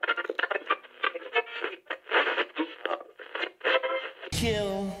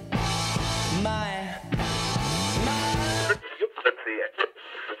kill my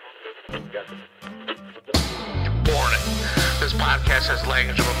Warning. This podcast has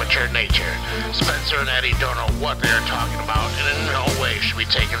language of a mature nature. Spencer and Eddie don't know what they are talking about and in no way should be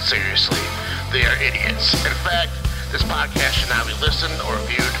taken seriously. They are idiots. In fact, this podcast should not be listened or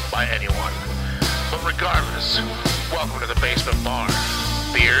viewed by anyone. But regardless, welcome to the Basement Bar.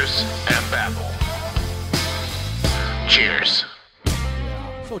 Beers and Babble. Cheers.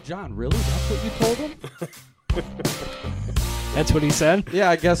 So, John, really? That's what you told him? That's what he said? Yeah,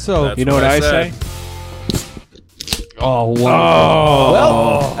 I guess so. That's You know what I say? Oh, wow.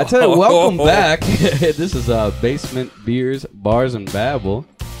 Well, I tell you, welcome back. This is Basement Beers, Bars, and Babble.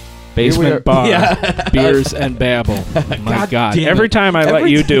 Basement Bar, Yeah. Beers, and Babble. My God. damn Every it. time I let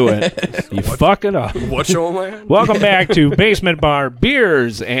you do it, you fuck it up. What show am I on? Welcome back to Basement Bar,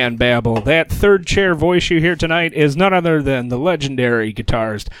 Beers, and Babble. That third chair voice you hear tonight is none other than the legendary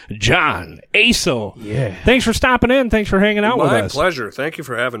guitarist, Jon Asel. Yeah. Thanks for stopping in. Thanks for hanging out with My us. pleasure. Thank you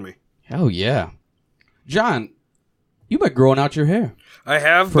for having me. Oh, yeah. John, you've been growing out your hair I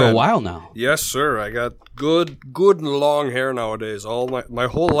have for been. a while now. Yes, sir. I got good and long hair nowadays. All my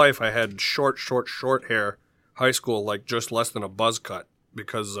whole life I had short hair. High school, like just less than a buzz cut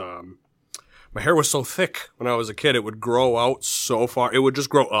because my hair was so thick when I was a kid. It would grow out so far. It would just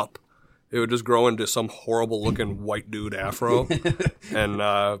grow up. It would just grow into some horrible looking white dude afro. And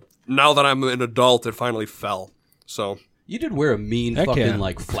now that I'm an adult, it finally fell. So. You did wear a mean Heck fucking yeah.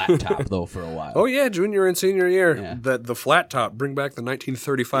 like flat top though for a while. Oh yeah, junior and senior year. Yeah. The flat top, bring back the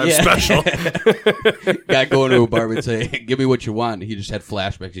 1935 Yeah. special. Guy going to a barber and say, "Give me what you want." He just had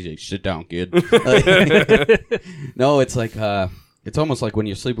flashbacks. He's like, "Sit down, kid." No, it's like it's almost like when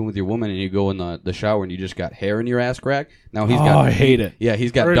you're sleeping with your woman and you go in the shower and you just got hair in your ass crack. Now he's got. I hate it. Yeah,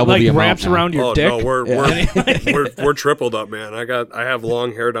 he's got Or it, double like the amount wraps now. around your Oh dick. no, we're tripled up, man. I have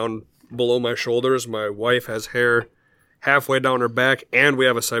long hair down below my shoulders. My wife has hair halfway down her back, and we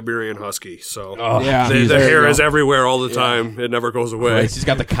have a Siberian Husky. So Yeah. the There you hair go. is everywhere all the time. It never goes away. Christ, he's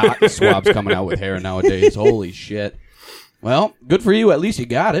got the cotton swabs coming out with hair nowadays. Holy shit. Well, good for you. At least you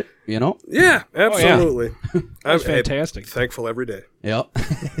got it, you know? Yeah, absolutely. That's I'm fantastic. thankful every day. Yep.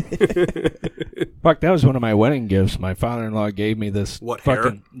 Fuck, that was one of my wedding gifts. My father-in-law gave me this What,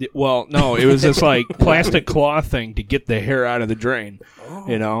 fucking... Well, no, it was this, like, plastic cloth thing to get the hair out of the drain.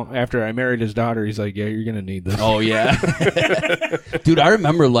 You know, after I married his daughter, he's like, yeah, you're going to need this. Oh, yeah. Dude, I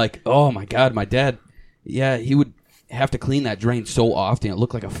remember, like, oh, my God, my dad, yeah, he would have to clean that drain so often. It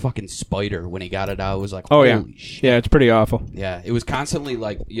looked like a fucking spider when he got it out. It was like, Oh, holy yeah. shit. Yeah, it's pretty awful. Yeah, it was constantly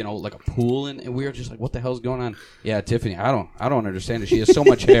like, you know, like a pool, and we were just like, what the hell's going on? Yeah, Tiffany, I don't understand it. She has so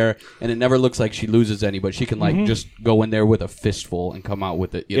much hair, and it never looks like she loses any, but she can like just go in there with a fistful and come out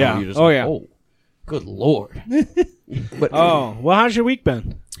with it. You know, Yeah. you're just Oh, like, yeah. oh, good lord. But Oh, well, how's your week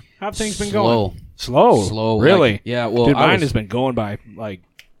been? How've things been going? Slow. Slow? Really? Like, yeah, well, Dude, I mine was- has been going by like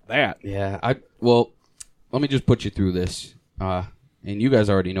that. Yeah, well, let me just put you through this. And you guys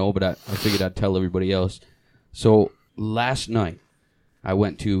already know, but I figured I'd tell everybody else. So last night, I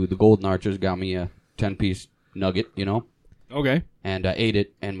went to the Golden Arches, got me a 10-piece nugget, you know, Okay. and I ate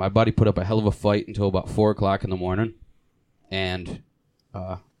it. And my buddy put up a hell of a fight until about 4 o'clock in the morning, and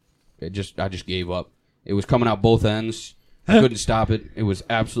I just gave up. It was coming out both ends. I couldn't stop it. It was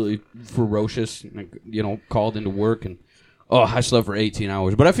absolutely ferocious. You know, called into work and. Oh, I slept for 18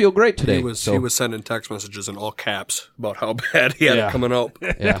 hours, but I feel great today. He was sending text messages in all caps about how bad he had Yeah. it coming out.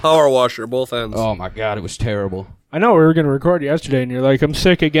 Yeah. Power washer, both ends. Oh my God, it was terrible. I know we were going to record yesterday, and you're like, I'm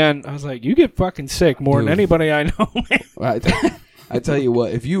sick again. I was like, you get fucking sick more Dude. than anybody I know. I tell you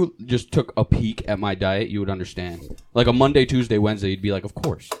what, if you just took a peek at my diet, you would understand. Like a Monday, Tuesday, Wednesday, you'd be like, of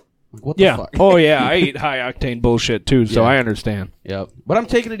course. Like, what the Yeah. fuck? Oh, yeah. I eat high-octane bullshit, too, so Yeah. I understand. Yep. But I'm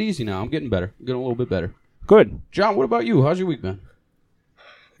taking it easy now. I'm getting better. I'm getting a little bit better. Good. John, what about you? How's your week been?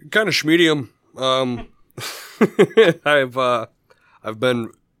 Kind of schmedium. I've been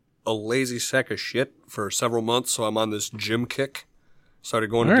a lazy sack of shit for several months, so I'm on this gym kick. Started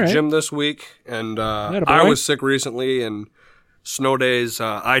going to All the right. gym this week, and Atta I boy. was sick recently, and snow days,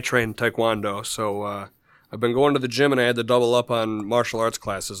 I train Taekwondo, so I've been going to the gym, and I had to double up on martial arts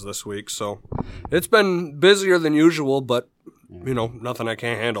classes this week, so it's been busier than usual, but, you know, nothing I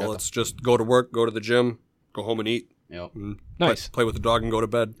can't handle. It's just go to work, go to the gym, go home and eat. Yep. And Nice. Play with the dog and go to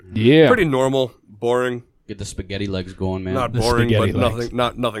bed. Yeah. Pretty normal, boring. Get the spaghetti legs going, man. Not The boring, but spaghetti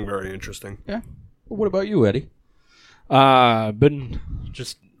legs. nothing very interesting. Yeah. Well, what about you, Eddie? Been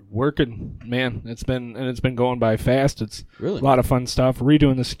just working, man. It's been going by fast. It's Really? a lot of fun stuff.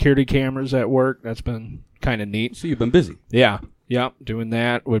 Redoing the security cameras at work. That's been kind of neat. So you've been busy. Yeah. Yep, doing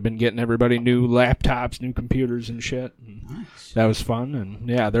that. We've been getting everybody new laptops, new computers and shit. And Nice. that was fun, and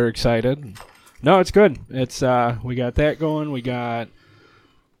yeah, they're excited. No, it's good. It's we got that going. We got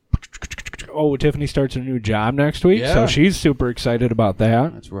Tiffany starts a new job next week, Yeah. so she's super excited about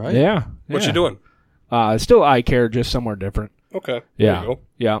that. That's right. Yeah. What you doing? Still eye care, just somewhere different. Okay. There Yeah. you go.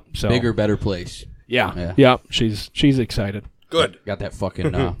 Yeah. So Bigger, better place. Yeah. Yeah. She's excited. Good. Got that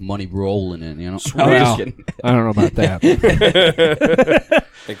fucking money rolling in, you know? Sweet. I'm just Well, kidding. I don't know about that.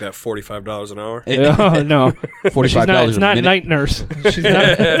 I think that $45 an hour. Oh, no. She's $45 not, it's a not minute. night nurse. She's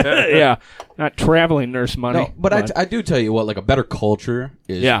not, not traveling nurse money. No, but I do tell you what, like a better culture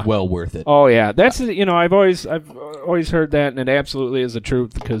is Yeah. well worth it. Oh yeah, that's I've always heard that, and it absolutely is the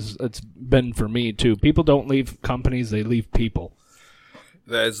truth because it's been for me too. People don't leave companies; they leave people.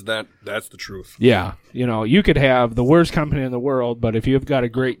 That's the truth. Yeah, you could have the worst company in the world, but if you've got a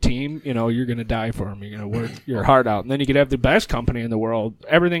great team, you're going to die for them. You're going to work your heart out, and then you could have the best company in the world,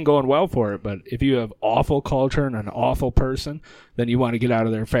 everything going well for it. But if you have awful culture and an awful person, then you want to get out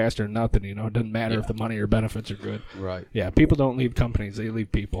of there faster than nothing. It doesn't matter if the money or benefits are good. Right. Yeah, people don't leave companies; they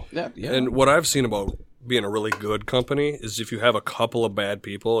leave people. Yeah. And what I've seen about being a really good company is if you have a couple of bad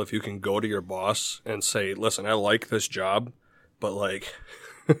people, if you can go to your boss and say, listen, I like this job, but like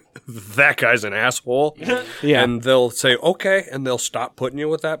that guy's an asshole. Yeah. And they'll say, okay, and they'll stop putting you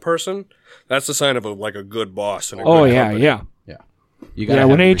with that person. That's the sign of a good boss and a Oh good yeah, company. yeah. You gotta Yeah,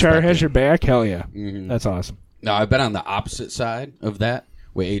 when have HR respect has it. your back, hell yeah. That's awesome. No, I've been on the opposite side of that,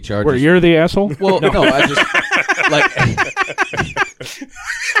 where HR Where just... you're the asshole? Well, no, I just... like...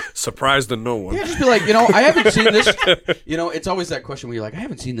 Surprised in no one. Yeah, just be like, I haven't seen this. It's always that question where you're like, I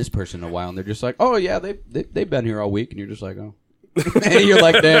haven't seen this person in a while, and they're just like, oh yeah, they've been here all week, and you're just like, oh, and you're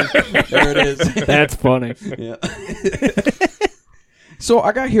like, damn, there it is. That's funny. Yeah. So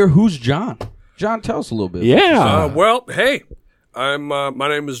I got here. Who's John? John, tell us a little bit. Yeah. Well, hey, I'm. My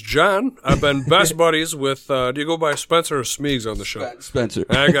name is John. I've been best buddies with. Do you go by Spencer or Smeegs on the show? Spencer.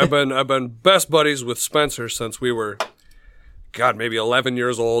 I've been best buddies with Spencer since we were, maybe 11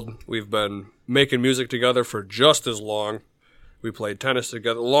 years old. We've been making music together for just as long. We played tennis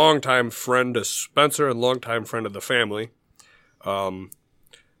together. Longtime friend of Spencer and longtime friend of the family.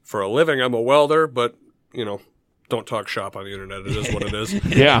 For a living, I'm a welder, but don't talk shop on the internet. It is what it is.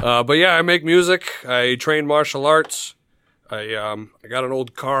 Yeah. But yeah, I make music. I train martial arts. I got an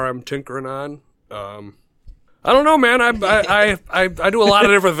old car I'm tinkering on. I don't know, man. I do a lot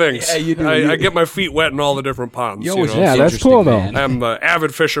of different things. Yeah, you do. I get my feet wet in all the different ponds. You always Yeah, look that's interesting, cool, though. man. I'm an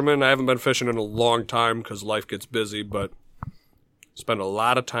avid fisherman. I haven't been fishing in a long time because life gets busy, but spend a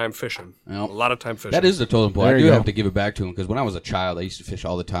lot of time fishing. Yep. A lot of time fishing. That is the totem pole. There I you do go. have to give it back to him because when I was a child, I used to fish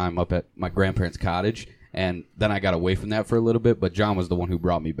all the time up at my grandparents' cottage, and then I got away from that for a little bit. But John was the one who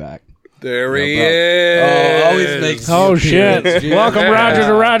brought me back. There he Yeah, is. Oh, always makes. Oh, the shit. appearance, Jim. Welcome, Roger,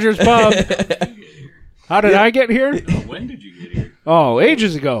 to Roger's Pub. How did I get here? When did you get here? Oh,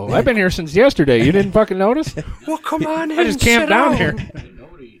 ages ago. I've been here since yesterday. You didn't fucking notice? Well, come on in. I just camped down here.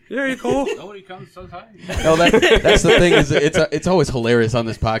 There you go. Nobody comes so high. No, that's the thing is it's always hilarious on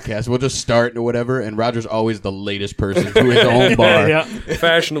this podcast. We'll just start or whatever, and Roger's always the latest person to his own bar. Yeah.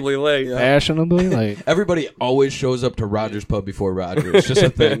 Fashionably late. Fashionably late. Everybody always shows up to Roger's Pub before Roger. It's just a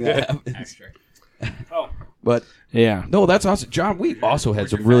thing that happens. But Yeah. no, that's awesome, John. We also had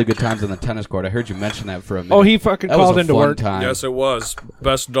some really good times on the tennis court. I heard you mention that for a minute. Oh, he fucking that was called a into fun work. time. Yes, it was.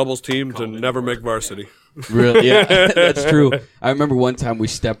 Best doubles team to never make varsity. Really? Yeah, that's true. I remember one time we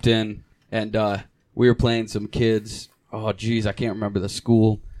stepped in and we were playing some kids. Oh, geez, I can't remember the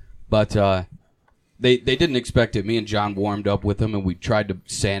school, but they didn't expect it. Me and John warmed up with them, and we tried to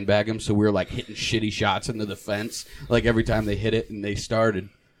sandbag them, so we were like hitting shitty shots into the fence, like every time they hit it, and they started.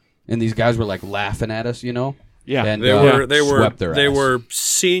 And these guys were like laughing at us, Yeah. And They swept their ass. were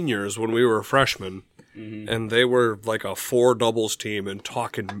seniors when we were freshmen, and they were like a 4 doubles team and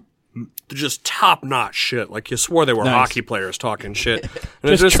talking just top notch shit. Like you swore they were Nice. hockey players talking shit.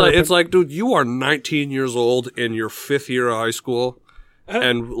 And it's like, dude, you are 19 years old in your 5th year of high school.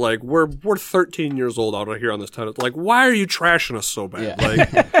 And like we're 13 years old out here on this tennis. Like, why are you trashing us so bad? Yeah.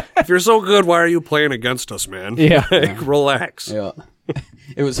 Like, if you're so good, why are you playing against us, man? Yeah. Like, relax. Yeah.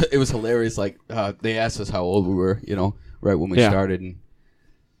 It was hilarious. Like they asked us how old we were, right when we Yeah. started, and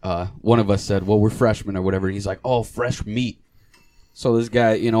one of us said, "Well, we're freshmen or whatever." And he's like, "Oh, fresh meat." So this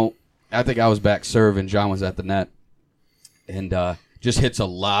guy, I think I was back serving, John was at the net, and just hits a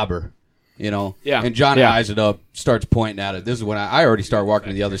lobber, Yeah. And John Yeah. eyes it up, starts pointing at it. This is when I already start walking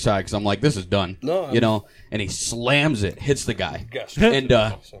to the other side because I'm like, this is done, No, And he slams it, hits the guy, Guess. and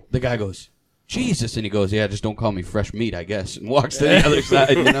the guy goes, Jesus, and he goes, yeah, just don't call me fresh meat, I guess, and walks to the other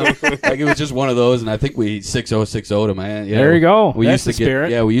side, you know? Like, it was just one of those, and I think we 6-0-6-0'd him, man. Yeah, There you go. We That's used to the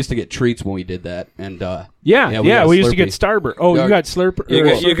spirit. we used to get treats when we did that, and Yeah, we got a we used to get Slurpee. Starburst. Oh, you got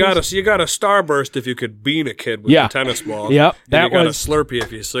Slurpee? You got a Starburst if you could bean a kid with Yeah. a tennis ball. Yep, And that you got was- a Slurpee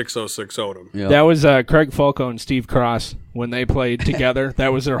if you 6-0-6-0'd him. Yeah. That was Craig Falco and Steve Cross when they played together.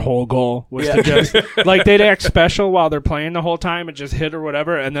 That was their whole goal, was to just, like, they'd act special while they're playing the whole time and just hit or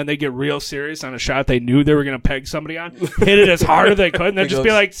whatever, and then they get real serious on a shot they knew they were going to peg somebody on, hit it as hard as they could, and then just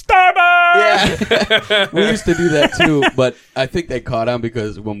be like, Starburst! Yeah. We used to do that too, but I think they caught on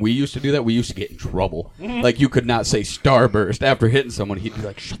because when we used to do that, we used to get in trouble. Like, you could not say Starburst after hitting someone. He'd be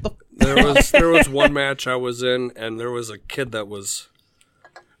like, shut the There was one match I was in, and there was a kid that was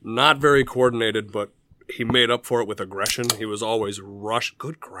not very coordinated, but he made up for it with aggression. He was always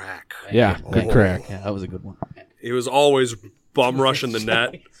good crack. Yeah, good crack. Yeah, that was a good one. He was always bum rushing the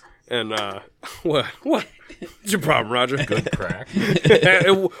net. And what? What's your problem, Roger? Good crack.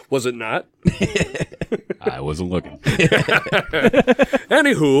 Was it not? I wasn't looking.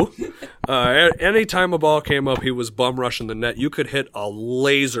 Anywho, anytime a ball came up, he was bum rushing the net. You could hit a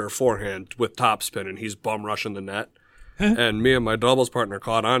laser forehand with topspin, and he's bum rushing the net. And me and my doubles partner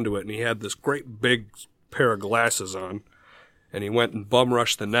caught onto it, and he had this great big pair of glasses on, and he went and bum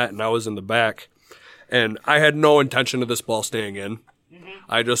rushed the net, and I was in the back, and I had no intention of this ball staying in.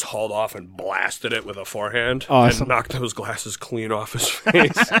 I just hauled off and blasted it with a forehand Awesome. and knocked those glasses clean off his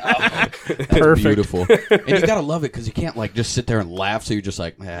face. Perfect. Beautiful. And you gotta love it because you can't like just sit there and laugh. So you're just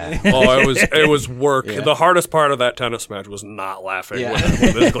like, Oh, it was work. Yeah. The hardest part of that tennis match was not laughing Yeah.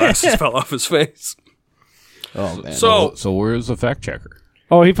 when his glasses fell off his face. oh man. So where's the fact checker?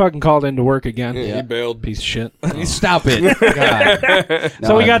 Oh, he fucking called into work again. he bailed. Piece of shit. Stop it. God.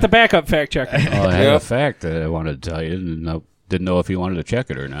 So we got the backup fact checker. Oh, I had Yeah. a fact that I wanted to tell you, and I didn't know if you wanted to check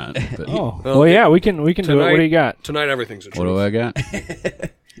it or not. But Oh, well, yeah, we can do it. What do you got? Tonight everything's a what do truth. I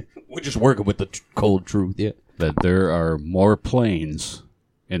got? We're just working with the cold truth. Yeah. That there are more planes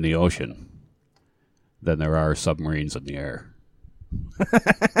in the ocean than there are submarines in the air.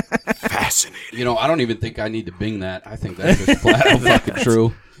 Fascinating. You know, I don't even think I need to bing that. I think that's just flat out fucking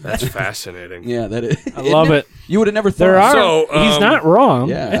true. That's fascinating. Yeah, that is. I love it. You would have never thought. There are. So, He's not wrong.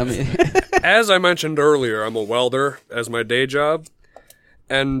 Yeah, I mean, As I mentioned earlier, I'm a welder as my day job.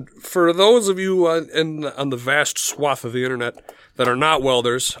 And for those of you on the vast swath of the internet that are not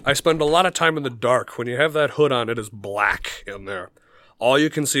welders, I spend a lot of time in the dark. When you have that hood on, it is black in there. All you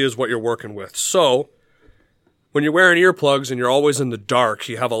can see is what you're working with. So, when you're wearing earplugs and you're always in the dark,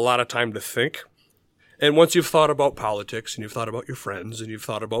 you have a lot of time to think. And once you've thought about politics and you've thought about your friends and you've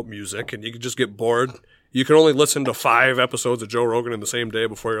thought about music and you can just get bored, you can only listen to 5 episodes of Joe Rogan in the same day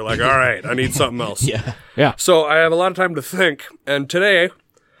before you're like, all right, I need something else. yeah. So I have a lot of time to think. And today,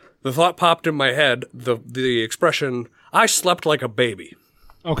 the thought popped in my head, the expression, I slept like a baby.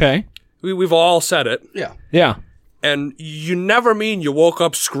 Okay. We've all said it. Yeah. Yeah. And you never mean you woke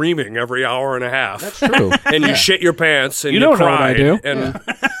up screaming every hour and a half. That's true. And you shit your pants and You you don't know what I cried. do. And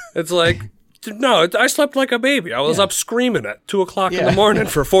it's like, no, I slept like a baby. I was up screaming at 2 o'clock in the morning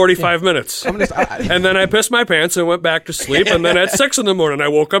for 45 minutes. I'm just, And then I pissed my pants and went back to sleep. And then at 6 in the morning, I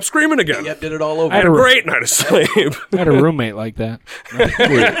woke up screaming again. yeah, did it all over. I had a Great night of sleep. I had a roommate like that.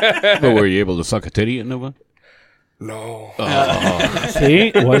 But were you able to suck a titty into one? No.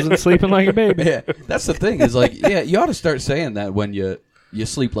 See, wasn't sleeping like a baby. Yeah, that's the thing. Is like, yeah, you ought to start saying that when you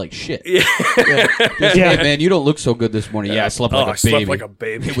sleep like shit. Yeah. Just, hey, man, you don't look so good this morning. Yeah, I slept like a I baby. slept like a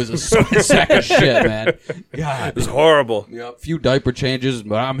baby. It was a sack of shit, man. God. It was horrible. A few diaper changes,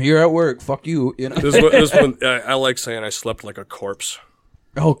 but I'm here at work. Fuck you. You know. This one, I like saying I slept like a corpse.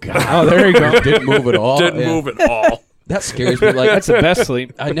 Oh God. Oh, there you go. Didn't move at all. Didn't Yeah. move at all. That scares me. Like That's the best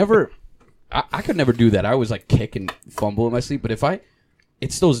sleep. I could never do that. I always like kick and fumble in my sleep. But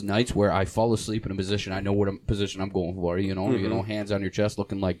it's those nights where I fall asleep in a position. I know what position I'm going for. You know, hands on your chest,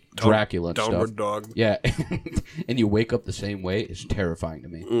 looking like Dracula and Downward stuff. dog. Yeah, and you wake up the same way. It's terrifying to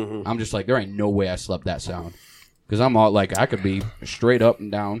me. Mm-hmm. I'm just like, there ain't no way I slept that sound because I'm all like, I could be straight up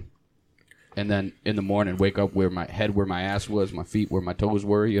and down, and then in the morning wake up where my ass was, my feet where my toes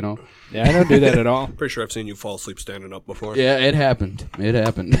were. You know. Yeah, I don't do that at all. Pretty sure I've seen you fall asleep standing up before. Yeah, it happened. It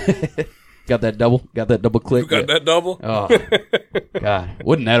happened. Got that double click. You got that double? Oh, God.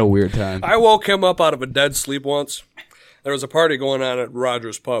 Wasn't that a weird time? I woke him up out of a dead sleep once. There was a party going on at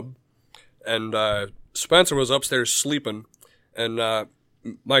Roger's Pub, and Spencer was upstairs sleeping, and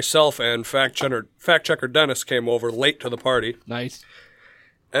myself and fact checker Dennis came over late to the party. Nice.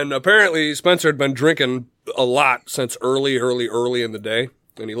 And apparently Spencer had been drinking a lot since early in the day,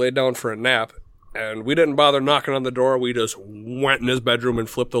 and he laid down for a nap. And we didn't bother knocking on the door. We just went in his bedroom and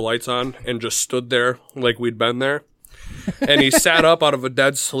flipped the lights on and just stood there like we'd been there. And he sat up out of a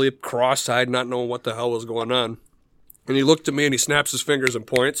dead sleep, cross-eyed, not knowing what the hell was going on. And he looked at me and he snaps his fingers and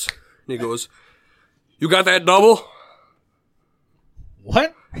points. And he goes, "You got that double?"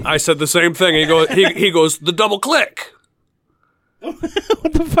 What? I said the same thing. He goes, "The double click." What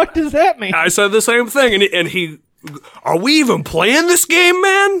the fuck does that mean? I said the same thing. And he, "Are we even playing this game,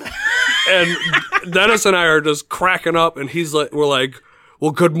 man?" And Dennis and I are just cracking up. And we're like,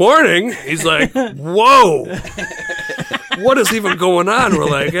 "Well, good morning." He's like, "Whoa. What is even going on?" We're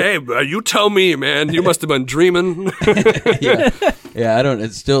like, "Hey, you tell me, man. You must have been dreaming." Yeah,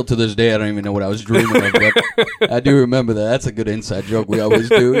 it's still to this day, I don't even know what I was dreaming of, but I do remember that. That's a good inside joke we always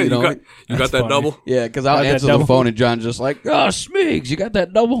do, you know. You got that funny. double? Yeah, because I'll answer the phone and John's just like, "Oh, Smeegs, you got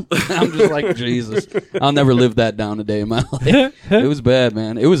that double?" I'm just like, Jesus. I'll never live that down a day in my life. It was bad,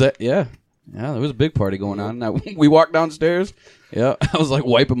 man. It was, there was a big party going on. We walked downstairs. Yeah, I was like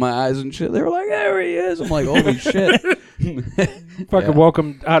wiping my eyes and shit. They were like, "There he is." I'm like, "Holy shit." Fucking woke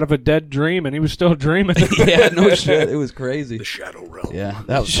him out of a dead dream, and he was still dreaming. Yeah, no shit. It was crazy. The Shadow Realm. Yeah,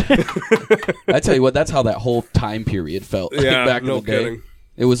 that was. I tell you what, that's how that whole time period felt. Yeah, back no in the day. kidding.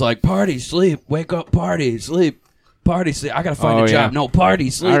 It was like party, sleep, wake up, party, sleep, party, sleep. I gotta find a job. Yeah. No, party,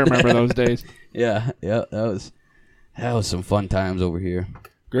 sleep. I remember those days. Yeah, that was some fun times over here.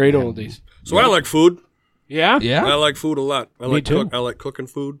 Great oldies. So I like food. Yeah? Yeah. I like food a lot. I too. I like cooking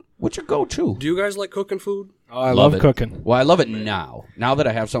food. What's your go-to? Do you guys like cooking food? Oh, I love it. cooking. Well, I love it now. Now that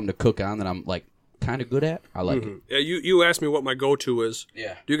I have something to cook on that I'm like kind of good at, I like it. Yeah, you asked me what my go-to is.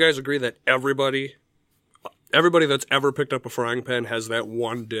 Yeah. Do you guys agree that everybody that's ever picked up a frying pan has that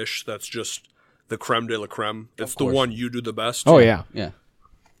one dish that's just the creme de la creme? It's the one you do the best. Oh, yeah. Yeah.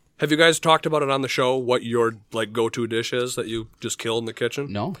 Have you guys talked about it on the show, what your like go-to dish is that you just kill in the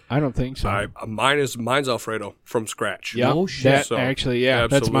kitchen? No. I don't think so. Mine's Alfredo from scratch. Yeah, No shit. that So, actually,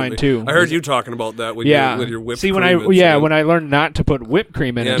 that's absolutely. mine too. I heard you talking about that with your whipped See, cream. when I learned not to put whipped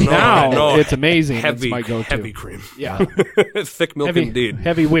cream in it, no, now no. it's amazing. heavy, It's my go-to. heavy cream. Yeah, Thick milk heavy, indeed.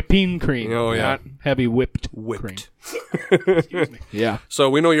 heavy whipping cream. Oh, yeah. Not heavy whipped cream. Whipped. Yeah, So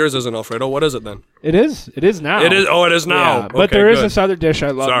we know yours isn't Alfredo. What is it then? it is. It is now. It is. Oh, it is now. Yeah, but Okay, there is good. this other dish I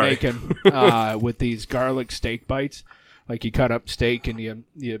love Sorry. making with these garlic steak bites. Like you cut up steak and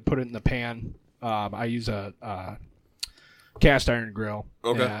you put it in the pan. I use a cast iron grill.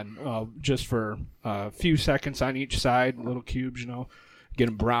 Okay. And just for a few seconds on each side, little cubes, get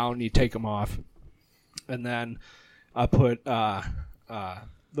them brown. You take them off, and then I put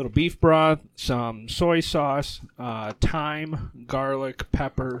little beef broth, some soy sauce, thyme, garlic,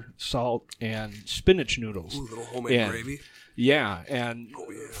 pepper, salt, and spinach noodles. Ooh, little homemade gravy. Yeah, and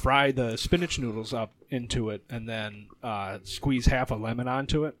fry the spinach noodles up into it, and then squeeze half a lemon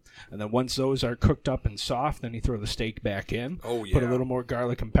onto it. And then once those are cooked up and soft, then you throw the steak back in. Oh, yeah. Put a little more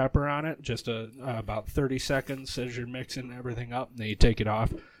garlic and pepper on it, just about 30 seconds as you're mixing everything up, and then you take it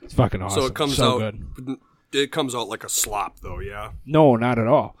off. It's fucking awesome. So it comes so out. good. It comes out like a slop, though. Yeah. No, not at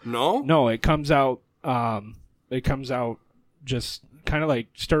all. No. No, it comes out. It comes out just kind of like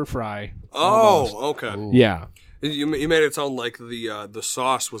stir fry. almost. Oh, okay. Yeah. You made it sound like the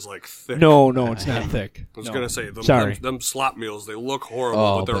sauce was like thick. No, it's not thick. I was No. gonna say Sorry. them slop meals. They look horrible,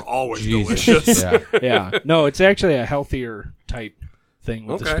 Oh, but they're but always Jesus. delicious. Yeah. Yeah. No, it's actually a healthier type thing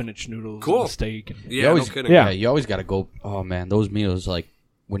with the Okay. spinach noodles Cool. and the steak. And, Yeah, You always, no kidding. Yeah. You always got to go. Oh man, those meals like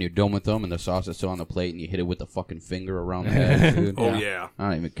when you're done with them and the sauce is still on the plate and you hit it with the fucking finger around the edge, dude. Oh yeah. I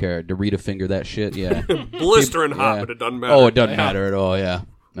don't even care. Dorita finger that shit. Yeah. Blistering hot, Yeah. but it doesn't matter. Oh, it doesn't matter at all. Yeah.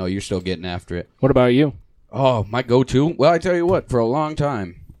 No, you're still getting after it. What about you? Oh, my go-to? Well, I tell you what, for a long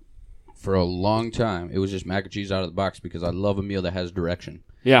time, it was just mac and cheese out of the box because I love a meal that has direction.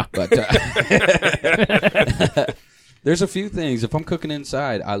 Yeah. But there's a few things. If I'm cooking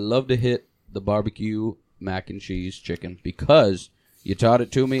inside, I love to hit the barbecue mac and cheese chicken because you taught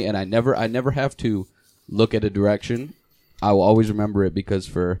it to me, and I never have to look at a direction. I will always remember it because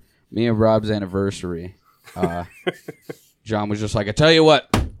for me and Rob's anniversary, John was just like, I tell you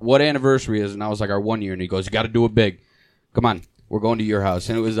what anniversary is? And I was like, our 1 year. And he goes, you got to do it big. Come on, we're going to your house.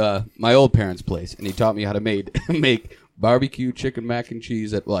 And it was my old parents' place. And he taught me how to make barbecue chicken mac and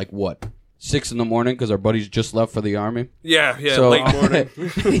cheese at 6 in the morning because our buddies just left for the army. Yeah, So- late morning.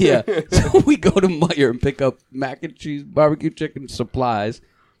 Yeah. So we go to Meijer and pick up mac and cheese, barbecue chicken supplies.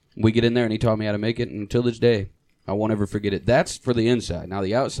 We get in there and he taught me how to make it. And until this day, I won't ever forget it. That's for the inside. Now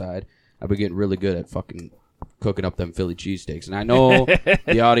the outside, I've been getting really good at fucking cooking up them Philly cheesesteaks. And I know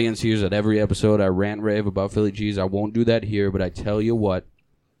the audience hears at every episode I rant rave about Philly cheese. I won't do that here, but I tell you what,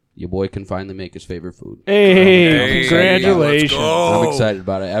 your boy can finally make his favorite food. Hey, congratulations. I'm excited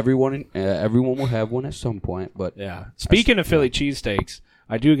about it. Everyone will have one at some point. But yeah. Speaking of Philly cheesesteaks,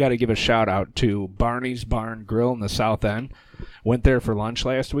 I do got to give a shout out to Barney's Barn Grill in the South End. Went there for lunch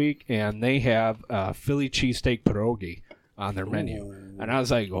last week, and they have Philly cheesesteak pierogi on their menu. And I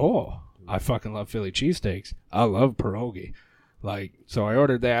was like, oh, I fucking love Philly cheesesteaks. I love pierogi. So I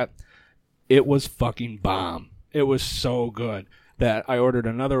ordered that. It was fucking bomb. It was so good that I ordered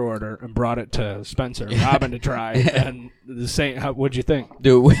another order and brought it to Spencer and Robin to try. And the same. What'd you think?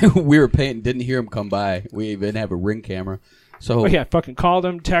 Dude, we were paying, didn't hear him come by. We even have a Ring camera. So I fucking called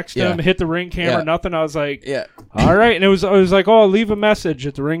him, texted him, hit the Ring camera, nothing. I was like, yeah, all right. And I was like, oh, leave a message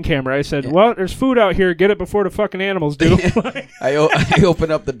at the Ring camera. I said, well, there's food out here. Get it before the fucking animals do. I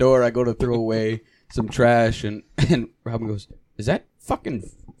open up the door. I go to throw away some trash, and Robin goes, "Is that fucking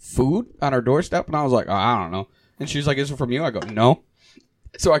food on our doorstep?" And I was like, oh, I don't know. And she's like, "Is it from you?" I go, "No."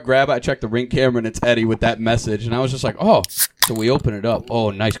 So I grab it, I check the Ring camera, and it's Eddie with that message. And I was just like, oh. So we open it up. Oh,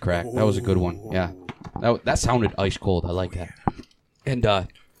 nice crack. That was a good one. Yeah. That sounded ice cold. I like that. And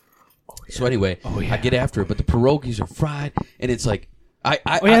so anyway, I get after it, but the pierogies are fried, and it's like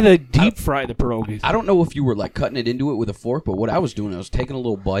they deep fry the pierogies. I don't know if you were like cutting it into it with a fork, but what I was doing, I was taking a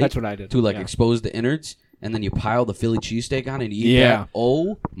little bite. That's what I did to expose the innards, and then you pile the Philly cheesesteak on it and eat that.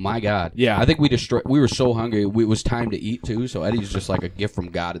 Oh my God! Yeah, I think we were so hungry. It was time to eat too. So Eddie's just like a gift from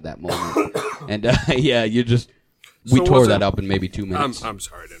God at that moment. And we tore that up in maybe 2 minutes. I'm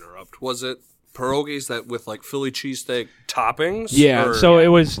sorry to interrupt. Was it pierogies that with like Philly cheesesteak toppings? Yeah, it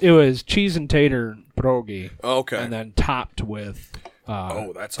was cheese and tater pierogi. Okay, and then topped with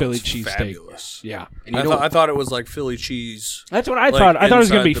that Philly sounds cheesesteak. fabulous. Yeah, and I thought it was like Philly cheese. That's what I thought. I thought it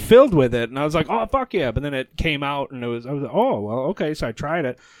was going to be filled with it, and I was like, oh fuck yeah! But then it came out, and I was like, oh well, okay. So I tried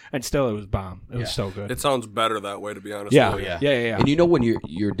it, and still it was bomb. It was so good. It sounds better that way, to be honest. Yeah, with you. yeah. And you know when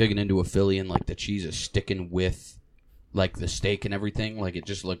you're digging into a Philly and like the cheese is sticking with like the steak and everything, like it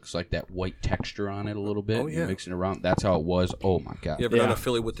just looks like that white texture on it a little bit. Oh yeah, mixing it around. That's how it was. Oh my God! You ever done a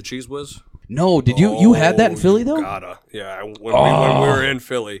Philly with the cheese whiz? No, did you had that in Philly though? Gotta, yeah. When we were in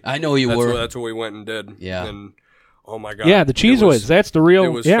Philly, I know you were. That's what we went and did. Yeah. And oh my God, yeah, the cheese whiz. That's the real. It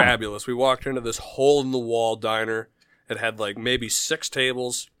was fabulous. We walked into this hole in the wall diner. It had like maybe 6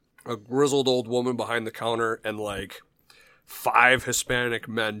 tables, a grizzled old woman behind the counter, and like 5 Hispanic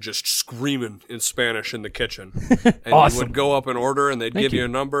men just screaming in Spanish in the kitchen. And awesome. You would go up and order, and they'd give you a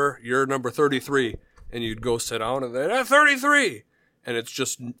number. You're number 33, and you'd go sit down, and they'd 33. And it's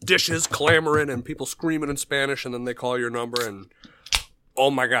just dishes clamoring and people screaming in Spanish, and then they call your number. And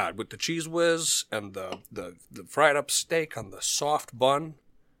oh my God, with the cheese whiz and the fried up steak on the soft bun.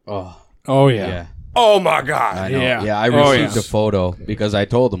 Oh yeah. Oh my God. I know. Yeah, I received a photo because I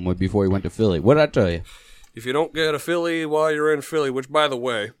told him before he went to Philly. What did I tell you? If you don't get a Philly while you're in Philly, which by the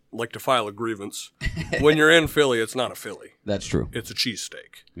way, I'd like to file a grievance. When you're in Philly, it's not a Philly. That's true. It's a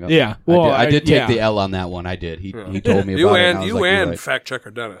cheesesteak. Yep. Yeah. Well, I did take the L on that one. I did. He told me about it. And I was like, and right. fact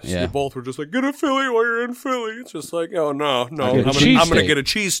checker Dennis. Yeah. You both were just like, get a Philly while you're in Philly. It's just like, oh no, I'm gonna get a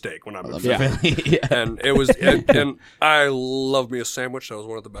cheesesteak when I'm in Philly. Yeah. And it was, and I love me a sandwich. That was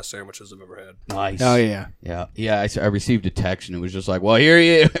one of the best sandwiches I've ever had. Nice. Oh yeah. Yeah. I received a text and it was just like, well, here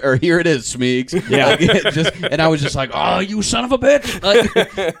it is, Smeeks. Yeah. And I was just like, oh, you son of a bitch.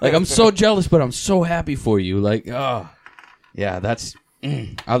 Like I'm so jealous, but I'm so happy for you. Like, oh, yeah, that's.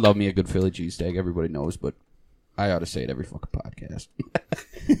 I love me a good Philly cheesesteak. Everybody knows, but I ought to say it every fucking podcast.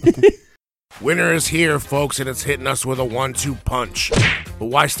 Winter is here, folks, and it's hitting us with a 1-2 punch. But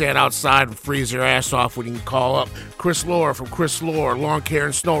why stand outside and freeze your ass off when you can call up Chris Lohr from Chris Lohr Lawn Care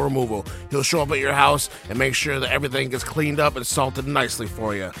and Snow Removal? He'll show up at your house and make sure that everything gets cleaned up and salted nicely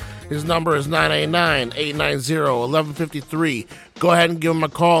for you. His number is 989-890-1153. Go ahead and give him a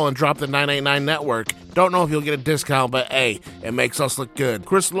call and drop the 989 network. Don't know if you'll get a discount, but hey, it makes us look good.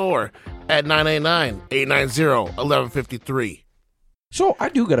 Chris Lohr at 989-890-1153. So I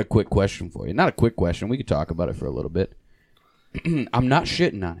do got a quick question for you. Not a quick question. We could talk about it for a little bit. I'm not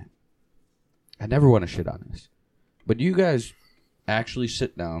shitting on it. I never want to shit on this. But do you guys actually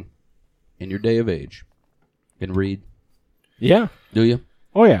sit down in your day of age and read? Yeah. Do you?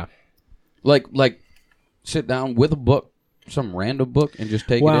 Oh yeah. Like sit down with a book, some random book, and just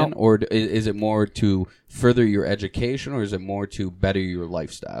take it in? Or is it more to further your education, or is it more to better your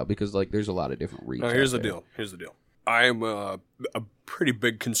lifestyle? Because like there's a lot of different reads. No, here's the deal. I am a pretty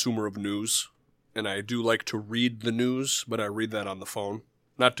big consumer of news, and I do like to read the news, but I read that on the phone.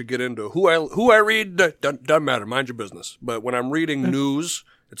 Not to get into who I read, doesn't matter, mind your business. But when I'm reading news,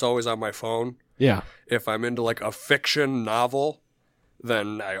 it's always on my phone. Yeah. If I'm into like a fiction novel,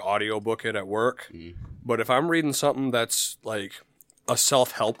 then I audiobook it at work. But if I'm reading something that's like a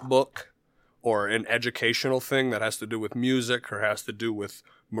self-help book or an educational thing that has to do with music or has to do with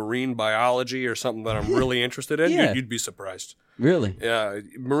marine biology or something that I'm really interested in, Yeah. you'd be surprised. Really? Yeah,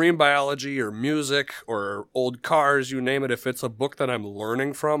 marine biology or music or old cars, you name it. If it's a book that I'm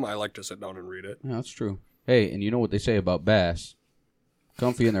learning from, I like to sit down and read it. Yeah, that's true. Hey, and you know what they say about bass?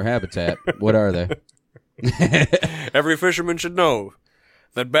 Comfy in their habitat. What are they? Every fisherman should know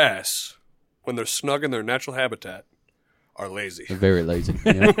that bass, when they're snug in their natural habitat, are lazy. They're very lazy.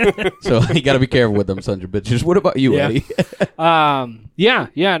 You know? So you got to be careful with them sons of bitches. What about you, Yeah. Eddie?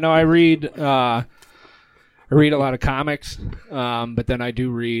 No, I read a lot of comics, but then I do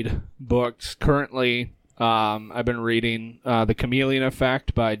read books. Currently, I've been reading The Chameleon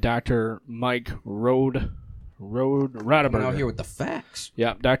Effect by Dr. Mike Rodeberger. Coming out here with the facts.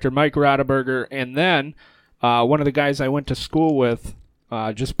 Yeah, Dr. Mike Rodeberger. And then one of the guys I went to school with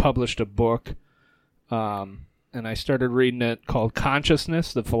just published a book, and I started reading it called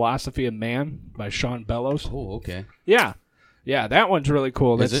Consciousness, The Philosophy of Man by Sean Bellows. Oh, okay. Yeah, that one's really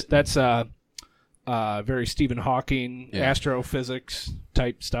cool. Is it? That's very Stephen Hawking, astrophysics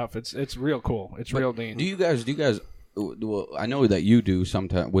type stuff. It's real cool. It's real neat. Do you guys? Well, I know that you do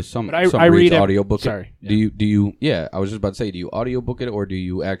sometimes with some. But I some read reads it- audiobook. sorry, Do you? Yeah, I was just about to say, do you audiobook it or do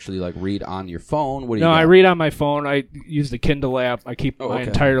you actually like read on your phone? What do you? No, got? I read on my phone. I use the Kindle app. I keep my okay.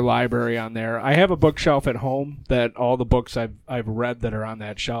 entire library on there. I have a bookshelf at home that all the books I've read that are on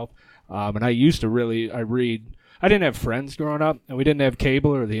that shelf. And I used to I read. I didn't have friends growing up, and we didn't have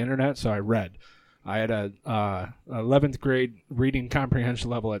cable or the internet, so I read. I had a 11th grade reading comprehension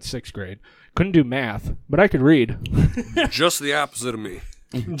level at 6th grade. Couldn't do math, but I could read. Just the opposite of me.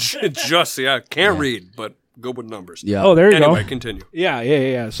 Just can't read, but good with numbers. Yeah. Oh, there you Anyway, go. continue.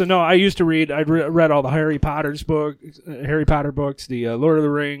 Yeah. So no, I used to read. I read all the Harry Potter books, the Lord of the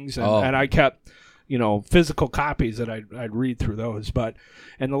Rings, and I kept, physical copies that I'd read through those. But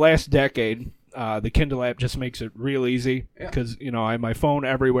in the last decade, the Kindle app just makes it real easy because I have my phone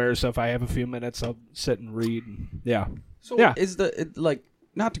everywhere. So if I have a few minutes, I'll sit and read. Yeah. So yeah. is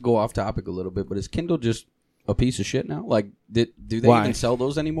not to go off topic a little bit, but is Kindle just a piece of shit now? Like, do they Why? even sell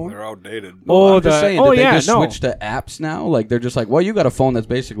those anymore? They're outdated. I'm just saying, did they just no. switch to apps now? Like, they're just like, well, you got a phone that's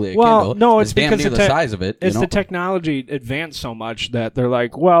basically a Well, Kindle. no, it's damn because near the size of it. It's the technology advanced so much that they're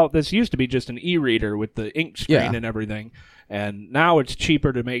like, well, this used to be just an e-reader with the ink screen and everything, and now it's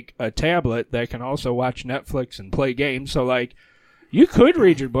cheaper to make a tablet that can also watch Netflix and play games. So, like, you could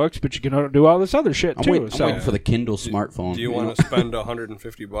read your books, but you can do all this other shit I'm too. waiting for the Kindle smartphone. Do you want to spend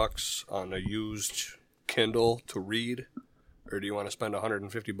 $150 on a used Kindle to read, or do you want to spend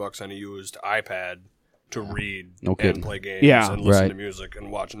 $150 on a used iPad to read and play games and listen to music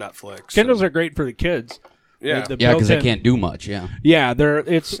and watch Netflix? Kindles are great for the kids. Yeah, because they can't do much. Yeah,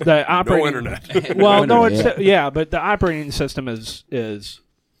 it's the operating. No internet. Well, no, internet, it's but the operating system is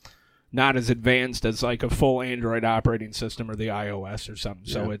not as advanced as like a full Android operating system or the iOS or something.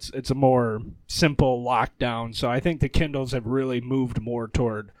 So it's a more simple lockdown. So I think the Kindles have really moved more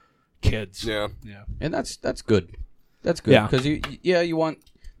toward kids. Yeah. and that's good. That's good because you want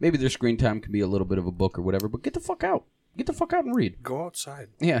maybe their screen time can be a little bit of a book or whatever, but get the fuck out. Get the fuck out and read. Go outside.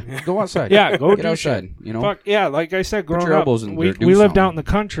 Yeah, go outside. Go get do outside. shit. Fuck, like I said, growing your up, elbows in we there, do lived something. out in the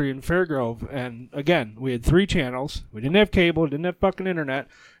country in Fairgrove, and again, we had 3 channels. We didn't have cable, didn't have fucking internet.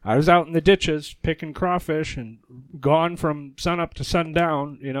 I was out in the ditches picking crawfish and gone from sun up to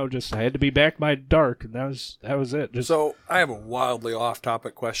sundown. Just I had to be back by dark, and that was it. Just So I have a wildly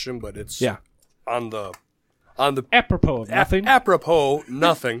off-topic question, but it's on the apropos of nothing. Apropos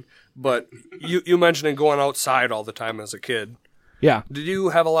nothing. But you mentioning going outside all the time as a kid. Yeah. Did you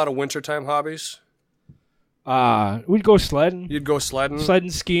have a lot of wintertime hobbies? We'd go sledding. You'd go sledding?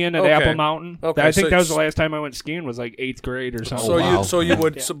 Skiing at Okay. Apple Mountain. Okay, I think so that was the last time I went skiing was like 8th grade or something. So you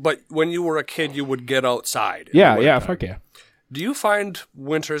would, but when you were a kid, you would get outside. in the Yeah, wintertime. fuck yeah. Do you find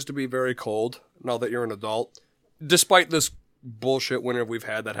winters to be very cold now that you're an adult? Despite this bullshit winter we've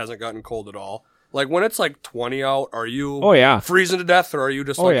had that hasn't gotten cold at all. Like when it's like 20 out, are you freezing to death or are you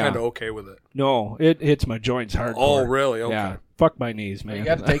just kind of okay with it? No, it hits my joints hard. Oh, really? Okay. Yeah. Fuck my knees, man. You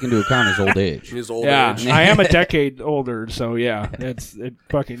got to take into account his old age. His old Yeah, age. I am a decade older, so yeah,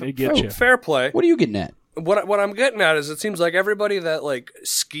 it gets you. Fair play. What are you getting at? What I'm getting at is it seems like everybody that like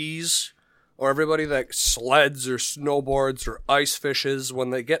skis or everybody that sleds or snowboards or ice fishes,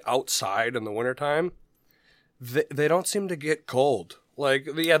 when they get outside in the wintertime, they don't seem to get cold. Like,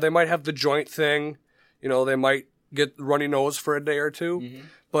 they might have the joint thing, they might get runny nose for a day or two.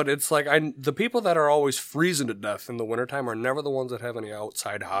 But it's like the people that are always freezing to death in the wintertime are never the ones that have any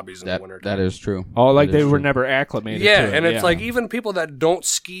outside hobbies in the wintertime. That is true. Oh, like they were never acclimated to it. And it's like even people that don't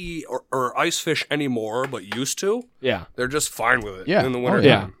ski or ice fish anymore but used to, they're just fine with it in the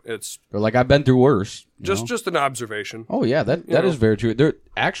wintertime. It's They're like, I've been through worse. just an observation. Oh, yeah, that is very true. There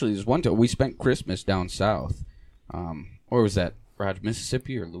actually is one time we spent Christmas down south. Or was that, Raj,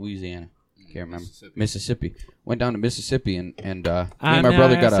 Mississippi or Louisiana? Can't remember. Mississippi. Went down to Mississippi and me and my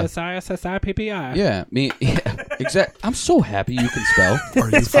brother got a SSI-PPI. Exactly. I'm so happy you can spell. Are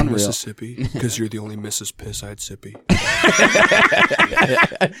you from Mississippi? Because you're the only Mrs. Piss I'd sippy.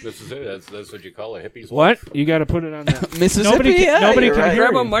 This is it. That's what you call a hippie's What? You got to put it on that. Mississippi. Nobody can right. hear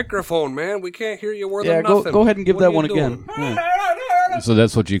Grab a you. microphone, man. We can't hear you worth Yeah, nothing. go ahead and give What that are you one doing? again. Yeah. So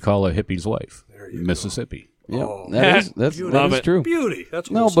that's what you call a hippie's wife. Mississippi. Yeah, Oh, that is Love it. true. Beauty.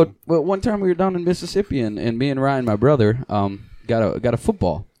 That's No, wholesome. but one time we were down in Mississippi, and me and Ryan, my brother, got a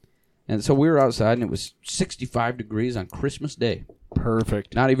football, and so we were outside, and it was 65 degrees on Christmas Day.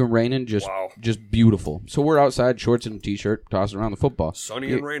 Perfect. Not even raining, just beautiful. So we're outside, shorts and a t-shirt, tossing around the football.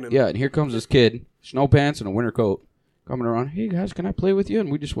 Sunny and raining. Yeah, and here comes this kid, snow pants and a winter coat, coming around. Hey guys, can I play with you?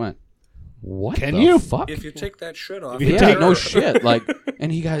 And we just went, what? Can the you? fuck? If you take that shit off. Yeah, no shit. Like, and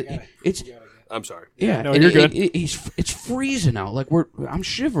he got it's. I'm sorry. Yeah, No, and you're good. It's freezing out. Like I'm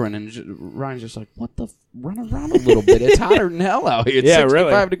shivering, and Ryan's just like, "What the? Run around a little bit. It's hotter than hell out here. It's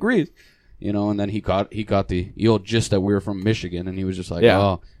 65 degrees." You know, and then he caught the old gist that we were from Michigan, and he was just like,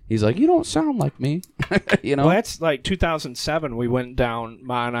 "Oh." He's like, "You don't sound like me." You know. Well, that's like 2007. We went down.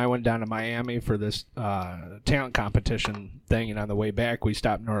 Ma and I went down to Miami for this talent competition thing, and on the way back, we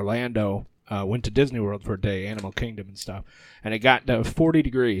stopped in Orlando. Went to Disney World for a day, Animal Kingdom and stuff, and it got to 40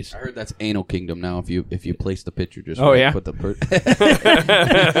 degrees. I heard that's Anal Kingdom now. If you place the picture, just put the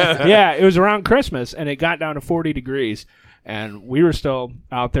Yeah, it was around Christmas, and it got down to 40 degrees, and we were still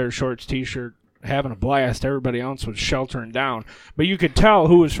out there, shorts, t-shirt, having a blast. Everybody else was sheltering down, but you could tell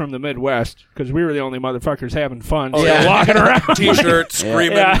who was from the Midwest because we were the only motherfuckers having fun, walking around, T-shirt,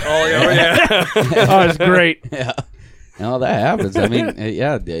 screaming. Yeah. Oh, it's great. Yeah. No, that happens. I mean,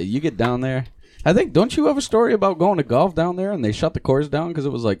 you get down there. I think, don't you have a story about going to golf down there and they shut the course down because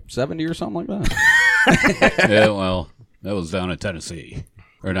it was like 70 or something like that? Yeah, well, that was down in Tennessee.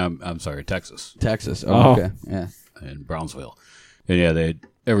 Or no, I'm sorry, Texas. Texas. Oh, okay. Yeah. In Brownsville. And yeah, they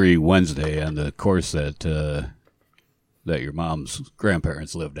every Wednesday on the course that your mom's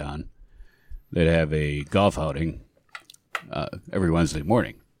grandparents lived on, they'd have a golf outing every Wednesday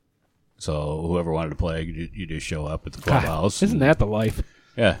morning. So whoever wanted to play, you just show up at the clubhouse. Isn't that the life?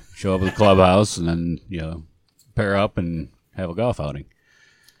 Yeah, show up at the clubhouse and then, pair up and have a golf outing.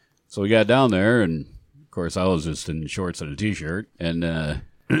 So we got down there, and, of course, I was just in shorts and a T-shirt, and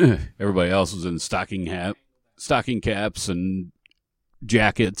everybody else was in stocking caps and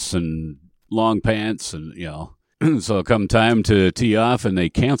jackets and long pants, and, so come time to tee off, and they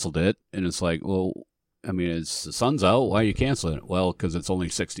canceled it, and it's like, well, I mean, the sun's out. Why are you canceling it? Well, because it's only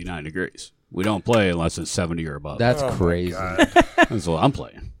 69 degrees. We don't play unless it's 70 or above. That's crazy. That's what I'm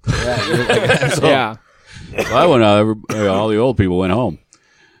playing. Yeah. So I went out. All the old people went home.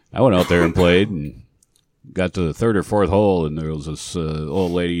 I went out there and played and got to the third or fourth hole, and there was this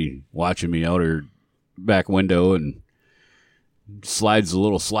old lady watching me out her back window and slides the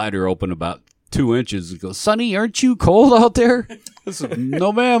little slider open about 2 inches and goes, "Sonny, aren't you cold out there?" I said,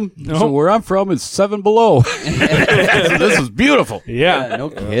 "No, ma'am. Nope. So where I'm from, it's 7 below. This is beautiful." Yeah. No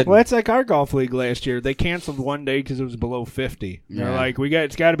kidding. Well, that's like our golf league last year. They canceled one day because it was below 50. Yeah. They're like,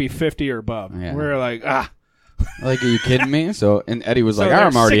 it's got to be 50 or above. Yeah. We're like, Like, are you kidding me? So, and Eddie was So like, they're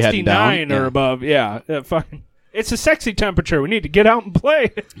I'm already heading down. 69 or above. Yeah. Fucking. It's a sexy temperature. We need to get out and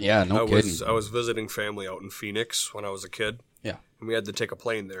play. Yeah, no kidding. I was visiting family out in Phoenix when I was a kid. Yeah. And we had to take a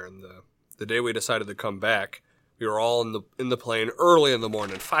plane there, and the day we decided to come back, we were all in the plane early in the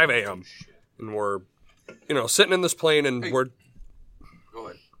morning, 5 a.m. And we're, sitting in this plane, and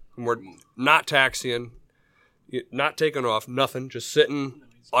we're not taxiing, not taking off, nothing, just sitting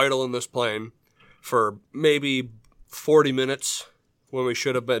idle in this plane for maybe 40 minutes when we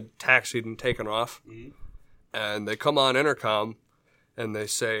should have been taxied and taken off. Mm-hmm. And they come on intercom, and they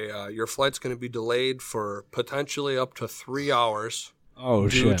say, your flight's going to be delayed for potentially up to 3 hours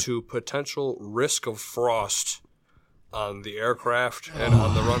due to potential risk of frost on the aircraft and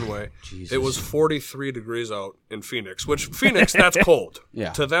on the runway. Jesus. It was 43 degrees out in Phoenix, which Phoenix, that's cold.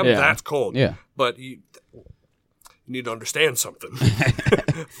 Yeah. To them, that's cold. Yeah. But you need to understand something.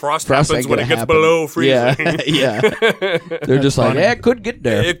 Frost Frost happens ain't when gonna it gets happen. below freezing. Yeah. They're just like, it could get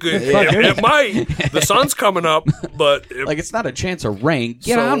there. It might. The sun's coming up, but Like, it's not a chance of rain.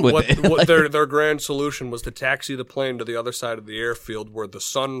 Get on with it. What their grand solution was to taxi the plane to the other side of the airfield where the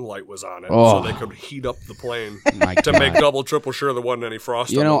sunlight was on it, so they could heat up the plane to make double, triple sure there wasn't any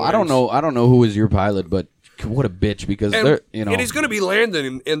frost. You know, I don't know who was your pilot, but what a bitch, because And, they're, you know, and he's going to be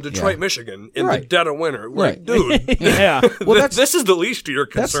landing in Detroit, Michigan, in the dead of winter. Like, Right. dude, Yeah. Well, this is the least of your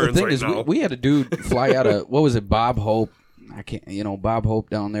that's the concerns thing right is now. we had a dude fly out of, what was it, Bob Hope? I can't, Bob Hope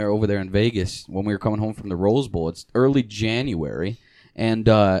down there over there in Vegas when we were coming home from the Rose Bowl. It's early January, and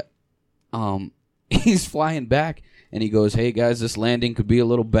he's flying back, and he goes, "Hey guys, this landing could be a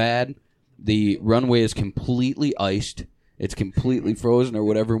little bad. The runway is completely iced. It's completely frozen or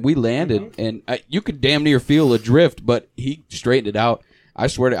whatever." We landed, and you could damn near feel a drift, but he straightened it out. I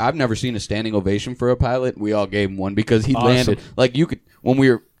swear I've never seen a standing ovation for a pilot. We all gave him one because he landed. Like, you could, when we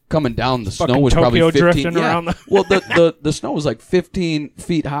were coming down, the snow was Tokyo probably 15. drifting around the- Well, the snow was like 15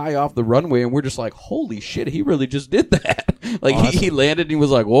 feet high off the runway, and we're just like, holy shit, he really just did that. Like, he landed, and he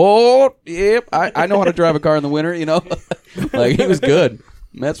was like, "Oh, yep, I know how to drive a car in the winter," Like, he was good.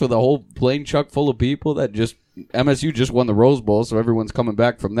 And that's with a whole plane chuck full of people that just, MSU just won the Rose Bowl, so everyone's coming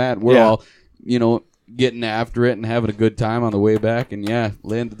back from that. We're all, getting after it and having a good time on the way back, and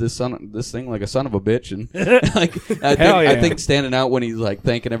landed this thing like a son of a bitch. And like, I think standing out when he's like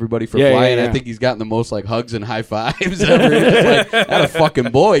thanking everybody for flying, I think he's gotten the most like hugs and high fives ever. It's like, that a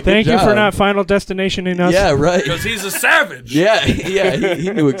fucking boy. Good Thank you job. for not Final Destinationing us. Yeah, right. Because he's a savage. Yeah,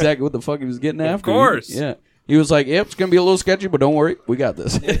 he knew exactly what the fuck he was getting after. Of course. He was like, "Yep, it's gonna be a little sketchy, but don't worry, we got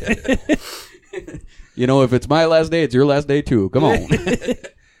this." If it's my last day, it's your last day too. Come on.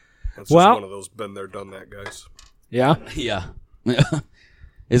 That's just one of those been there, done that, guys. Yeah. Yeah.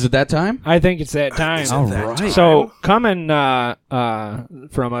 Is it that time? I think it's that time. All right. So, coming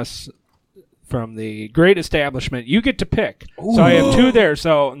from us, from the great establishment, you get to pick. Ooh. So I have two there.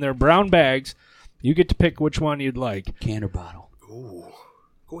 So, and they're brown bags. You get to pick which one you'd like. Can or bottle? Ooh.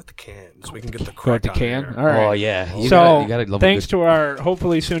 Go with the can so we can get the Go with the crack can? on there. All right. Oh, yeah. You gotta love thanks to our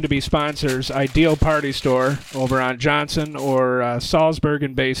hopefully soon-to-be sponsors, Ideal Party Store over on Johnson or Salzburg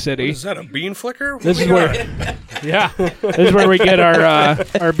in Bay City. Is that a bean flicker? This is where, this is where we get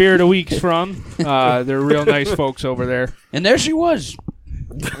our beer of the weeks from. They're real nice folks over there. And there she was.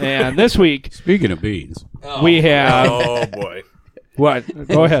 And this week, Speaking of beans, we have Oh, boy. what?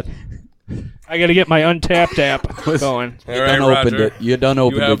 Go ahead. I got to get my Untapped app going. All right, Roger. You done You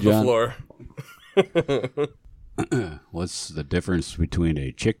opened have it, John. the floor. what's the difference between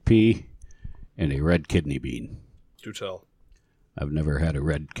a chickpea and a red kidney bean? Do tell. I've never had a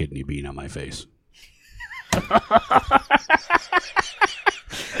red kidney bean on my face.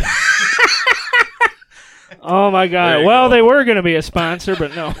 Oh, my God. Well, they were going to be a sponsor,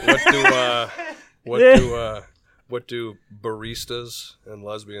 but no. What do baristas and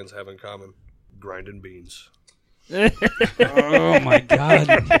lesbians have in common? Grinding beans. Oh, my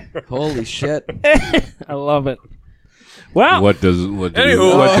God. Holy shit. I love it. Well, What do oh,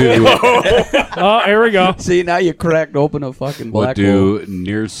 here we go. See, now you cracked open a fucking black what do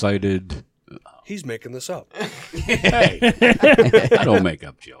nearsighted? He's making this up. I don't make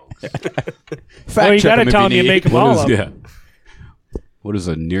up jokes. Well, you got to tell them you make them all up. What does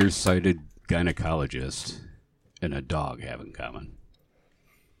a nearsighted gynecologist and a dog have in common?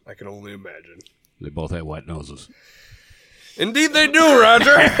 I can only imagine. They both have wet noses. Indeed they do,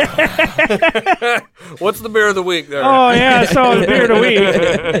 Roger. What's the beer of the week there? Oh, yeah, so the beer of the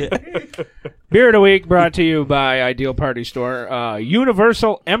week. Beer of the week brought to you by Ideal Party Store.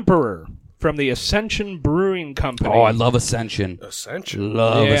 Universal Emperor from the Ascension Brewing Company. Oh, I love Ascension. Ascension.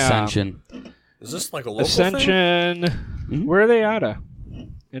 Love Yeah. Ascension. Is this like a local thing? Ascension. Where are they out of?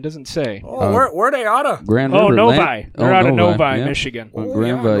 It doesn't say. Oh, where are they out of? Grand Oh, River. Novi. They're out of Novi, yeah. Michigan. Oh,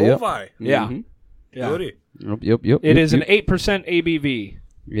 Grand yeah, River, yep. Novi. Yeah. Mhm. Yeah. Goody. Yep. It is an 8% ABV.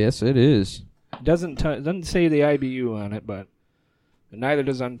 Yes, it is. Doesn't say the IBU on it, but neither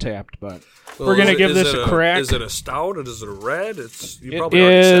does Untapped. But Well, we're gonna is it- give is this it a crack. Is it a stout or is it a red? You It probably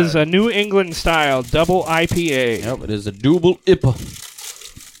already is said. a New England style double IPA. Yep, it is a double IPA.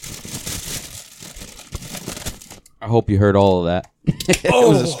 I hope you heard all of that. It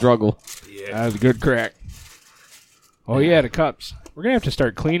was a struggle. That was a good crack. Oh yeah, the cups. We're gonna have to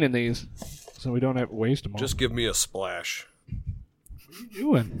start cleaning these so we don't have to waste them all. Just give me a splash. what are you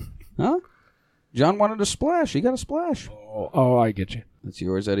doing? Huh? John wanted a splash. He got a splash. Oh, I get you. That's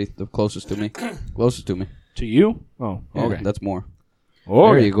yours, Eddie. The closest to me. Closest to me. To you? Oh, Yeah, okay. that's more.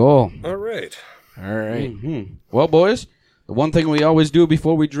 Oh, There you go. All right. All right. Well, boys, the one thing we always do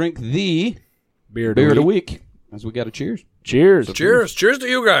before we drink the Beer beer of the week is we got to cheers. Cheers. Cheers to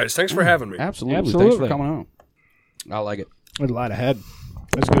you guys. Thanks for having me. Absolutely. Thanks for coming on. I like it. There's a lot of head.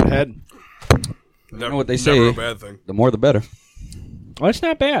 That's good head. You know what they say? Never a bad thing. The more, the better. Well, it's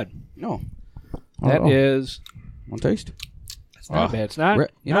not bad. No. That is. One taste. It's not bad. It's not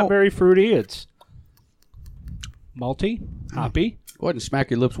you not know- very fruity. It's malty, hoppy. Go ahead and smack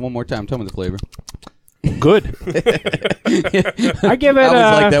your lips one more time. Tell me the flavor. Good. I give it. I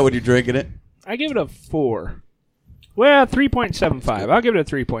always like that when you're drinking it. I give it a 4. Well, 3.75. I'll give it a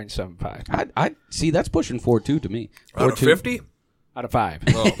 3.75 I see. That's pushing 4.2 to me. Out of 50? out of 5.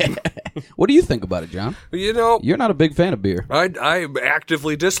 Oh. What do you think about it, John? You know, You're not a big fan of beer. I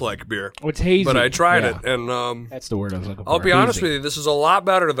actively dislike beer. Oh, it's hazy. But I tried Yeah. it, and That's the word I was looking for. I'll be honest Hazy. with you, this is a lot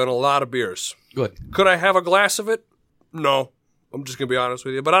better than a lot of beers. Good. Could I have a glass of it? No. I'm just going to be honest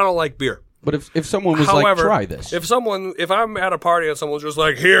with you, but I don't like beer. But if someone was However, like, try this. if I'm at a party and someone's just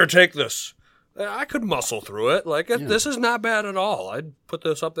like, here, take this, I could muscle through it. Like, this is not bad at all. I'd put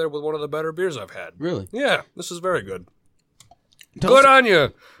this up there with one of the better beers I've had. Really? Yeah, this is very good. Tell Good us- on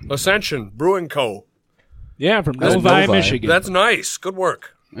you, Ascension Brewing Co. Yeah, from That's Novi, Novi. Michigan. That's nice. Good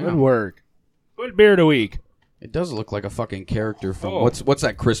work. Good work. Good beer of the week. It does look like a fucking character from Oh. what's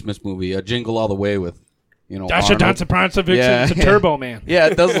that Christmas movie? Jingle All the Way with, Dasha Arnold. Danza Pranza Vixen. Yeah. It's a Turbo Man. Yeah,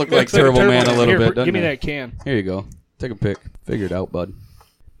 it does look like It's like Turbo Man a little Here, bit. Doesn't give me it? that can. Here you go. Take a pick. Figure it out, bud.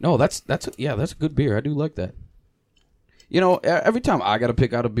 No, that's a good beer. I do like that. Every time I got to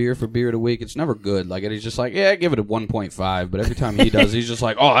pick out a beer for beer of the week, it's never good. Like, he's just like, yeah, give it a 1.5. But every time he does, he's just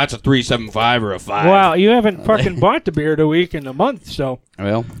like, oh, that's a 3.75 or a 5. Well, you haven't fucking bought the beer of the week in a month, so.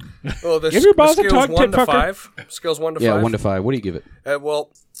 Well, Oh, the, Give your balls a scale's tug, 1 to tit fucker. 5. Scale's 1 to 5. yeah, 1 to 5. What do you give it?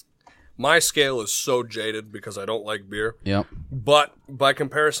 Well, my scale is so jaded because I don't like beer. Yep. But by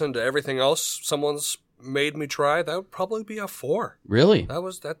comparison to everything else someone's made me try, that would probably be a 4. Really?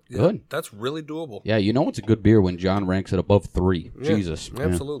 Yeah, Good. That's really doable. Yeah, it's a good beer when John ranks it above 3. Yeah, Jesus. Yeah.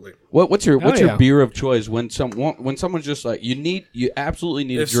 absolutely. What's your yeah. beer of choice when someone's just like you absolutely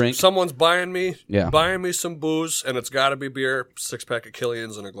need If a drink? someone's buying me some booze and it's got to be beer, 6-pack of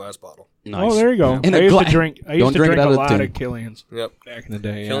Killian's and a glass bottle. Nice. Oh, there you go. In I a used gla- to drink. I used Don't to drink it drink out a of the lot tin. of Killian's Yep. back in the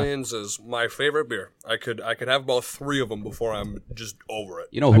day. Yeah. Killian's is my favorite beer. I could have about 3 of them before I'm just over it.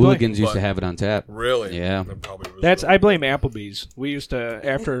 Hooligans used but- to have it on tap. Really? Yeah. That probably was That's. really I blame Applebee's. We used to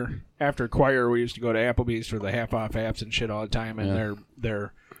after choir, we used to go to Applebee's for the half off apps and shit all the time, and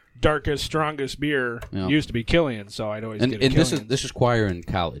their darkest, strongest beer Yeah. used to be Killian's, so I'd always And, get a and Killian's. this is choir in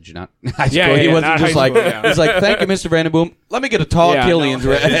college, not high school. Yeah, he yeah, wasn't not just high like school, yeah. he's like, thank you, Mr. Vanderboom. Let me get a tall Yeah, Killian's.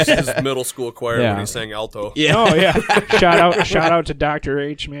 no. Right? his middle school choir Yeah. when he sang alto. Yeah. Oh yeah! shout out to Dr.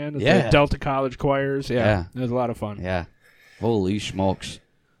 H, man. Yeah. The Delta College choirs. Yeah. Yeah, it was a lot of fun. Yeah. Holy smokes.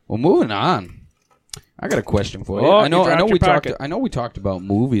 Well, moving on. I got a question for you. Oh, I know you dropped we your talked. pocket. I know we talked about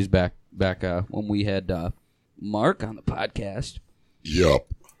movies back when we had Mark on the podcast. Yup.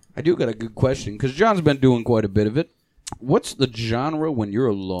 I do got a good question because John's been doing quite a bit of it. What's the genre when you're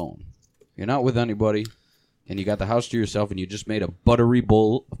alone? You're not with anybody, and you got the house to yourself, and you just made a buttery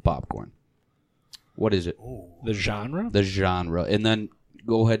bowl of popcorn. What is it? The genre? The genre, and then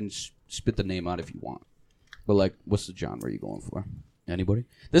go ahead and spit the name out if you want. But what's the genre you going for? Anybody?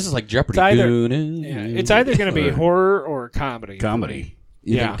 This is like Jeopardy. It's either going to be horror or comedy. Comedy.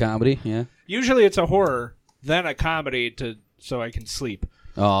 You Yeah. think comedy? Yeah. Usually it's a horror, then a comedy so I can sleep.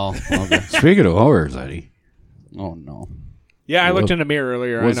 Oh, okay. Speaking of horrors, Eddie, Oh no. Yeah, I looked in the mirror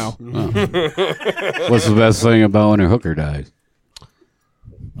earlier. I know. what's the best thing about when a hooker dies?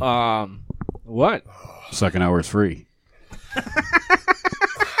 What? Second hour's free.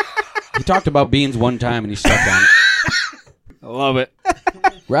 He talked about beans one time and he stuck on it. I love it.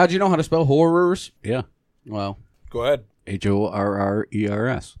 Rod, you know how to spell horrors? Yeah. Well, Go ahead.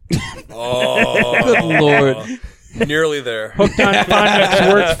 HORRERS. Oh, good lord. nearly there. Hooked on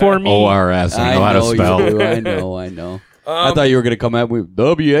phonics works for me. ORS. I know how to spell. You do. I know. I thought you were going to come at me with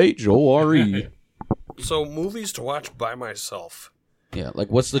WHORE. So movies to watch by myself. Yeah,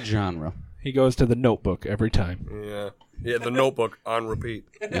 what's the genre? He goes to the Notebook every time. Yeah, The Notebook on repeat.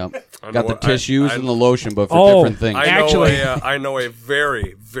 Yep. I Got know the tissues I- and the lotion, but for Oh, different things. I know a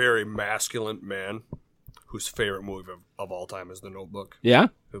very, very masculine man whose favorite movie of all time is The Notebook. Yeah?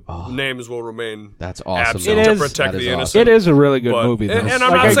 Names will remain That's awesome. absent It to is- protect that is the awesome. innocent. It is a really good But- movie, though. And I'm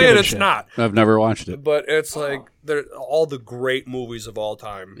Like, I not give saying a it's shit. not, I've never watched it. but it's like they're all the great movies of all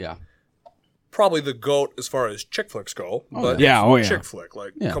time. Yeah. Probably the GOAT as far as chick flicks go. But yeah. Oh, yeah. chick flick.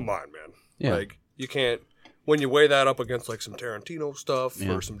 Yeah. Come on, man. Yeah. You can't. When you weigh that up against some Tarantino stuff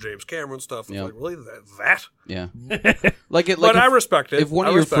Yeah. or some James Cameron stuff, it's Yeah. really that? Yeah. But I respect it. If one I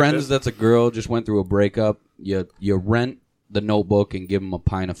of your respect friends it. that's a girl just went through a breakup, you rent the Notebook and give them a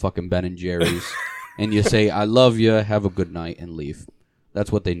pint of fucking Ben and Jerry's. and you say, I love you, have a good night, and leave.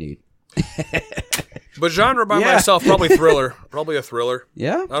 That's what they need. But genre by myself, probably thriller. Probably a thriller.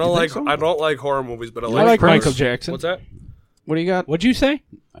 Yeah? I don't like horror movies, but I I like Prince. Michael Jackson. What's that? What do you got? What'd you say?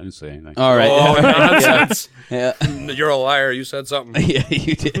 I didn't say anything. All right. Oh, nonsense. Yeah. You're a liar. You said something. Yeah,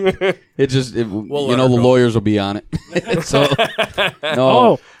 you did. It just, let the her go. lawyers will be on it. So, no.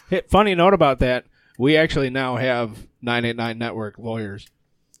 Oh, hey, funny note about that. We actually now have 989 Network lawyers.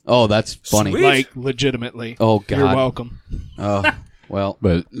 Oh, that's funny. Sweet. Like, legitimately. Oh, God. You're welcome. Oh, well.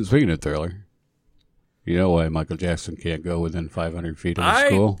 But speaking of thriller, you know why Michael Jackson can't go within 500 feet of the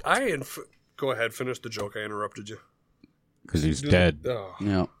school? Go ahead. Finish the joke. I interrupted you. Because he's dead. Oh.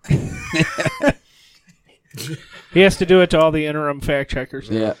 No. He has to do it to all the interim fact checkers.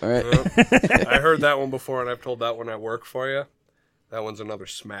 Yeah, right. I heard that one before, and I've told that one at work for you. That one's another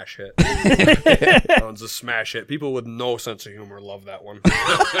smash hit. That one's a smash hit. People with no sense of humor love that one.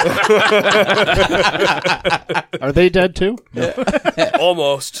 Are they dead too?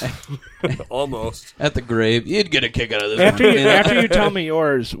 Almost. Almost. At the grave. You'd get a kick out of this After one. you, after you tell me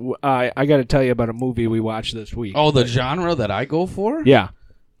yours, I got to tell you about a movie we watched this week. Oh, the genre that I go for? Yeah.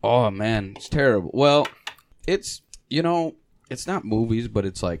 Oh, man. It's terrible. Well, it's, it's not movies, but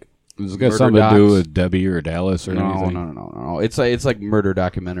it's like Has it got murder something to do docs. with Debbie or Dallas or anything? No. It's like murder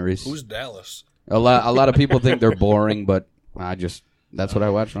documentaries. Who's Dallas? A lot of people think they're boring, but that's what I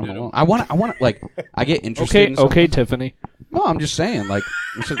watch when I'm alone. I want like I get interested in something. Okay, Tiffany. No, I'm just saying like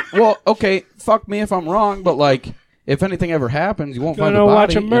okay, fuck me if I'm wrong, but like if anything ever happens, you won't find the Gonna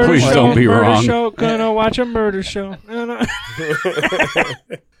body. watch a murder Please show. don't be murder wrong. Show. Gonna watch a murder show. I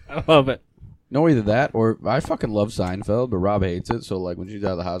love it. No, either that or I fucking love Seinfeld, but Rob hates it. So like when she's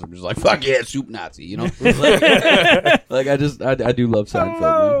out of the house, I'm just like fuck yeah, soup Nazi, like I do love Seinfeld. Man.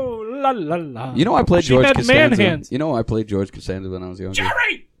 Oh, la la la. I played She George had man Costanza. hands. I played George Costanza when I was younger.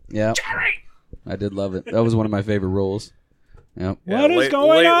 Jerry! Yeah. I did love it. That was one of my favorite roles. Yep. What is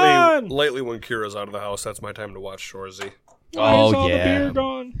going on? Lately, when Kira's out of the house, that's my time to watch Shoresy. Why is all yeah. the beer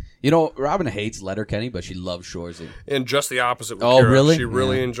gone? Robin hates Letterkenny, but she loves Shoresy. And just the opposite with Oh, Kira. really? She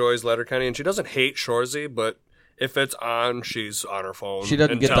really enjoys Letterkenny, and she doesn't hate Shoresy, but if it's on, she's on her phone. She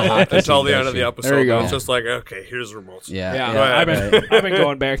doesn't get until- the hockey until scene, the does end of the she? episode. There you go. It's just like, okay, here's the remotes. Yeah. Yeah, Go ahead. I've been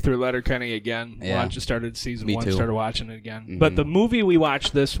going back through Letterkenny again. Yeah. Started season Me 1, too. started watching it again. But the movie we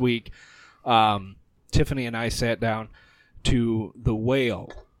watched this week, Tiffany and I sat down to The Whale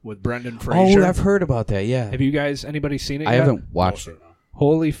with Brendan Fraser. Oh, I've heard about that. Yeah. Have you guys, anybody seen it I yet? haven't watched it.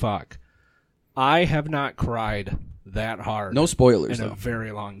 Holy fuck. I have not cried that hard No spoilers in a though.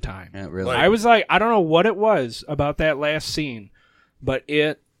 very long time. Yeah, really. I was like, I don't know what it was about that last scene, but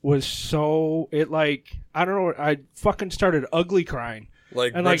it was so, I don't know, I fucking started ugly crying.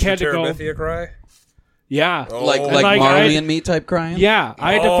 Like, And, makes had to go. Terabithia cry? Yeah. Oh. like And, like, Marley I- and Me type crying. Yeah,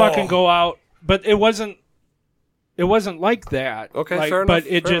 I had to Oh. fucking go out, but it wasn't like that. Okay, Like, fair but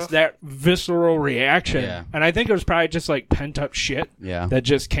enough, it fair just that visceral reaction, Yeah. and I think it was probably just like pent up shit Yeah. that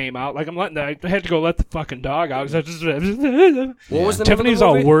just came out. Like I had to go let the fucking dog out. What was the Tiffany's name of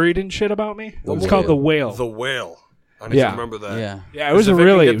all the movie? worried and shit about me. It's Whale. called The Whale. The Whale. I need Yeah. to remember that. Yeah. Yeah, it was a If they can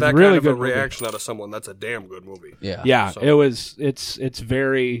really, get that really kind of good a movie. reaction out of someone. That's a damn good movie. Yeah. Yeah, So- it was. It's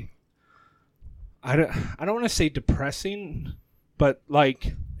very. I don't want to say depressing, but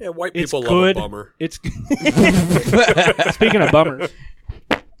like Yeah, white it's people good. love a bummer. It's speaking of bummers.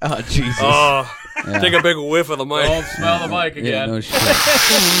 Oh Jesus. Oh, take a big whiff of the mic. Smell the mic Yeah, no shit.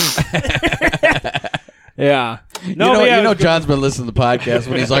 Yeah. No, John's been listening to the podcast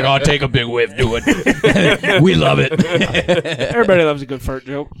when he's like, "Oh, take a big whiff, do it." We love it. Everybody loves a good fart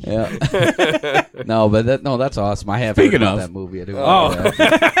joke. Yeah. No, but that's awesome. I have Speaking heard about of. that movie. I do. Oh.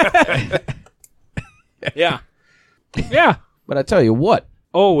 Yeah. Yeah. But I tell you what.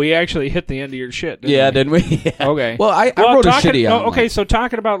 Oh, we actually hit the end of your shit. Didn't Yeah, we? didn't we? Yeah. Okay. Well, I wrote a shitty outline. Okay, so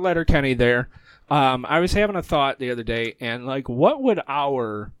talking about Letterkenny there, I was having a thought the other day, and like, what would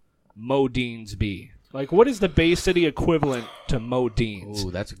our Modines be? Like, what is the Bay City equivalent to Modines?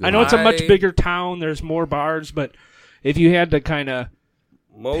 Ooh, that's a good I know one. it's a much bigger town. There's more bars, but if you had to kind of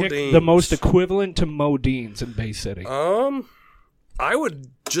pick Modines. the most equivalent to Modines in Bay City, I would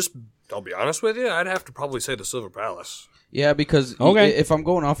just. I'll be honest with you. I'd have to probably say the Silver Palace. Yeah, because Okay. if I'm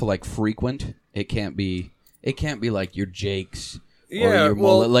going off of like frequent, it can't be like your Jake's or Yeah, your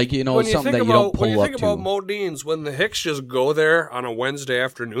well, mullet, like when something that think you don't when you pull up think to. about Modines, when the Hicks just go there on a Wednesday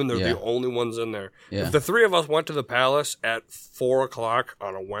afternoon, they're Yeah. the only ones in there. Yeah. If the three of us went to the Palace at 4:00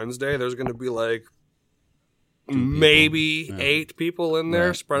 on a Wednesday, there's going to be like maybe 8 people in there,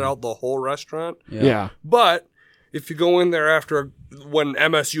 Right. spread out the whole restaurant. yeah. But if you go in there after when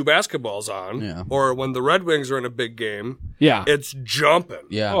MSU basketball's on, or when the Red Wings are in a big game, it's jumping.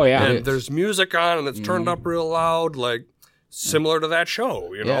 Yeah. Oh, yeah. And there's music on, and it's turned up real loud, like similar to that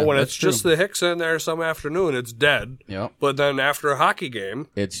show. You know, when it's just the Hicks in there some afternoon, it's dead. Yep. But then after a hockey game,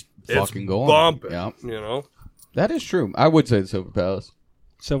 It's fucking going. bumping. Yep. You know, That is true. I would say the Silver Palace.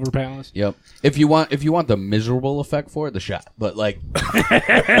 Silver Palace. Yep. If you want the miserable effect for it, the shot. But like,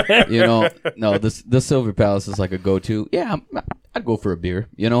 no, this Silver Palace is like a go-to. Yeah, I'd go for a beer.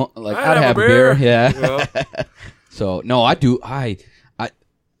 You know, like I'd have a beer. Yeah. So no, I do.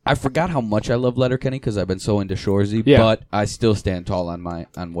 I forgot how much I love Letterkenny because I've been so into Shoresy. Yeah. But I still stand tall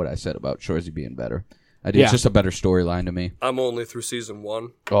on what I said about Shoresy being better. It's just a better storyline to me. I'm only through season 1.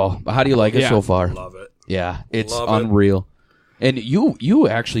 Oh, but how do you like it so far? Love it. Yeah, it's Love unreal. And you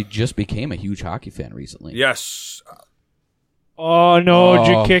actually just became a huge hockey fan recently. Yes. Oh no! Did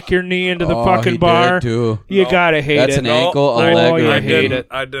you kick your knee into the fucking he bar? did, too. You gotta hate That's it. an ankle, a Oh, leg, or I a hate knee. it.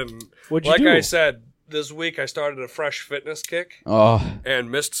 I didn't. What'd you like do? I said, this week I started a fresh fitness kick Oh, and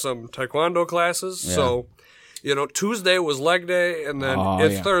missed some taekwondo classes. So, Tuesday was leg day, and then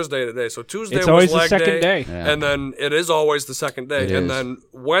it's Thursday today. So Tuesday It's was always the leg second day. and then it is always the second day. It And is. then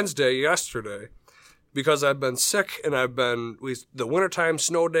Wednesday, yesterday, because I've been sick and the wintertime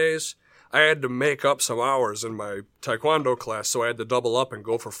snow days, I had to make up some hours in my taekwondo class, so I had to double up and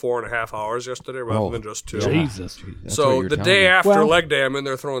go for 4.5 hours yesterday rather than just 2. Jesus. that's what So you're the telling day me. after leg day, I'm in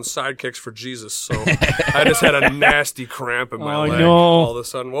there throwing sidekicks for Jesus. So I just had a nasty cramp in my leg no. all of a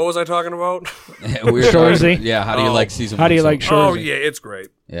sudden. What was I talking about? we were Shoresy? Yeah, how do you like season How do you one like so- Shoresy? Oh, yeah, it's great.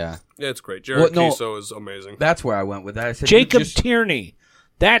 Yeah, It's great. Jared Well, no. Kiso is amazing. that's where I went with that. I said, Jacob you just- Tierney.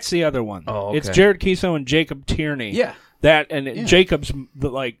 That's the other one. Oh, okay. It's Jared Kiso and Jacob Tierney. Yeah. That and Jacob's And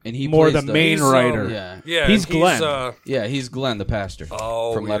he more plays the main He's, writer. Yeah, Yeah, He's and Glenn. yeah, he's Glenn, the pastor from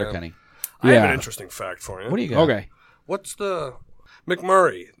yeah. Letterkenny. I have Yeah. an interesting fact for you. What do you got? Okay. What's the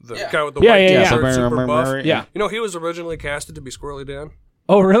McMurray, the guy with the Yeah, white yeah, t-shirt, yeah. super buff? Yeah. You know, he was originally casted to be Squirrely Dan.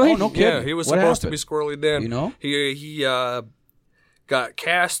 Oh, really? Oh, no kidding. Yeah, he was What supposed happened? to be Squirrely Dan. You know? He got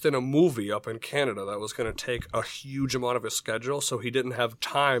cast in a movie up in Canada that was going to take a huge amount of his schedule, so he didn't have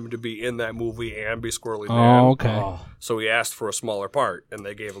time to be in that movie and be Squirrely Dan. Oh, okay. So he asked for a smaller part, and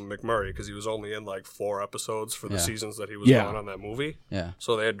they gave him McMurray because he was only in like 4 episodes for the seasons that he was Yeah. on that movie. Yeah.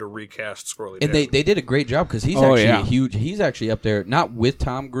 So they had to recast Squirrely And Dan. they did a great job because he's Oh, actually yeah. a huge. He's actually up there, not with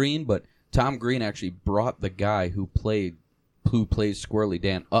Tom Green, but Tom Green actually brought the guy who plays Squirrely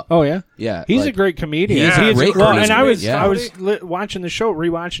Dan up. Oh yeah, Yeah, He's like- a great comedian. He's a great well, comedian. and I was Yeah. I was watching the show,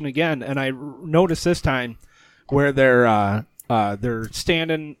 rewatching again, and I noticed this time where they're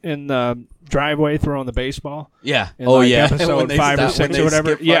standing in the driveway throwing the baseball. Yeah. In Oh like yeah. episode When they 5 or stop- when 6 they or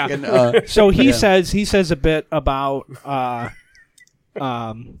whatever. skip Yeah. fucking, So he yeah. says a bit about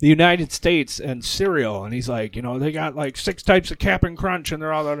the United States and cereal, and he's like, they got like 6 types of Cap'n Crunch, and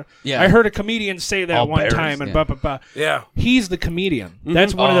they're all. Yeah. I heard a comedian say that All one berries, time, and yeah. blah blah blah. Yeah. He's the comedian.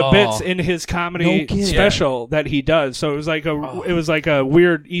 That's one of the Oh. bits in his comedy No kidding. special that he does. So it was like a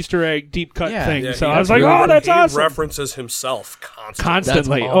weird Easter egg deep cut Yeah. thing. Yeah, So he- I was like, he- oh, that's he awesome. references himself constantly.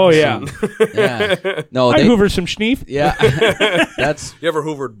 Constantly. That's Oh yeah. Yeah. No, I they, hoovered some schneef. yeah. That's You ever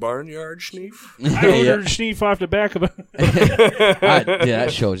hoovered Barnyard Schneef? I hoovered schneef off the back of it.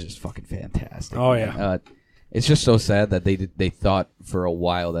 that show is just fucking fantastic. Oh, man. yeah. It's just so sad that they thought for a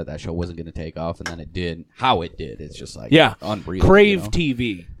while that show wasn't going to take off, and then it did. How it did, it's just like unreal. Crave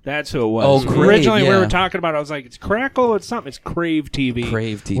TV. That's who it was. Oh, Crave, originally we yeah. were talking about. I was like, it's Crackle. It's something. It's Crave TV.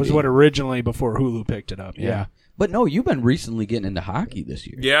 Crave TV. was what originally before Hulu picked it up. Yeah. But no, you've been recently getting into hockey this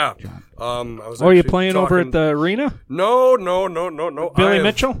year. Yeah. John. I was Oh, you actually playing over at talking- the arena? No. Billy I have-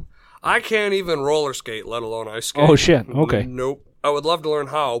 Mitchell. I can't even roller skate, let alone ice skate. Oh shit. Okay. Nope. I would love to learn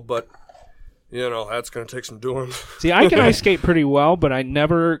how, but that's going to take some doing. See, I can ice skate pretty well, but I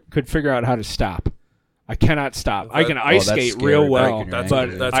never could figure out how to stop. I cannot stop. I can ice that's skate scary, real well, breaking your but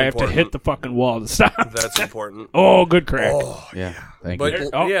ankle. That's I have to important. hit the fucking wall to stop. That's important. Oh, good crack. Oh, Yeah. Thank but you.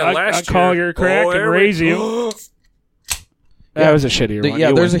 Oh, yeah, I last call year. your crack and there we raise go. you. That was a shittier one. Yeah,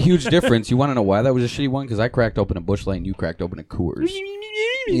 You there's a win. huge difference. You want to know why that was a shitty one? Because I cracked open a Busch Light and you cracked open a Coors.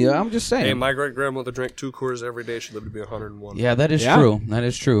 Yeah, I'm just saying. Hey, my great grandmother drank 2 Coors every day. She lived to be 101. Yeah, that is Yeah. true. That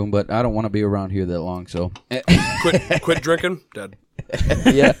is true. But I don't want to be around here that long, so. Quit drinking. Dead.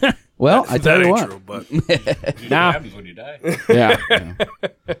 Yeah. Well, I tell That you ain't what. true, but Nah. happens when you die. Yeah.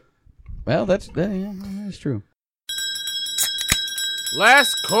 Well, that's true.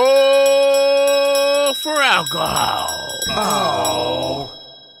 Last call for alcohol.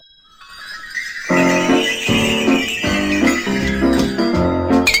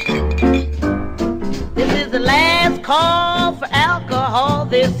 This is the last call for alcohol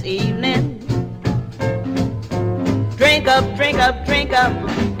this evening.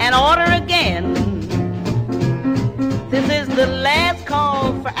 and order again. This is the last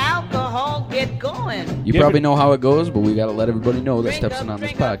call for alcohol. Get going. You probably know how it goes, but we got to let everybody know that steps in on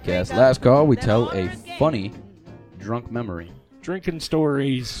this podcast. Last call, we tell a funny drunk memory. Drinking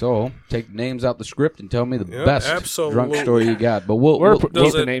stories. So, take names out the script and tell me the best absolutely. drunk story you got. But we'll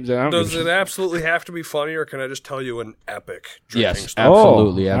Does the names out. Does it absolutely have to be funny, or can I just tell you an epic drinking yes, story?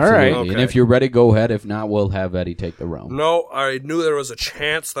 absolutely, all absolutely. right. And Okay. if you're ready, go ahead. If not, we'll have Eddie take the realm. No, I knew there was a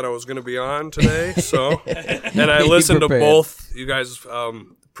chance that I was going to be on today, so and I Be listened to prepared. both you guys'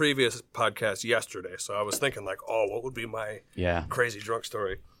 previous podcasts yesterday, so I was thinking like, oh, what would be my crazy drunk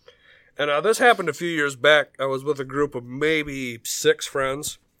story? And this happened a few years back. I was with a group of maybe 6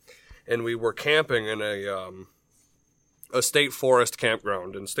 friends, and we were camping in a state forest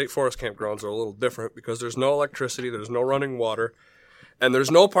campground. And state forest campgrounds are a little different because there's no electricity, there's no running water, and there's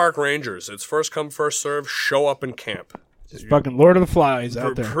no park rangers. It's first come, first serve, show up and camp. It's fucking Lord of the Flies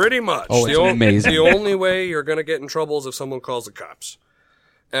out there. Pretty much. Oh, it's amazing. The only way you're going to get in trouble is if someone calls the cops.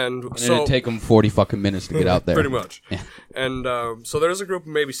 And so it'd take them 40 fucking minutes to get out there. pretty much. And so there's a group of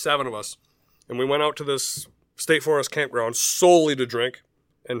maybe 7 of us, and we went out to this state forest campground solely to drink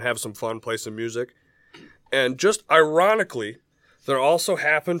and have some fun, play some music. And just ironically, there also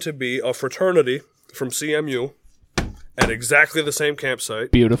happened to be a fraternity from CMU at exactly the same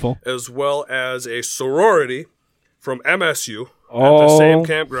campsite, Beautiful. as well as a sorority from MSU at Oh, the same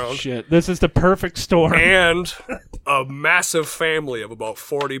campground. shit. This is the perfect storm. And a massive family of about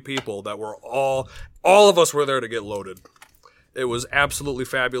 40 people that were all of us were there to get loaded. It was absolutely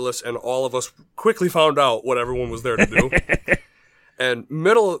fabulous, and all of us quickly found out what everyone was there to do. And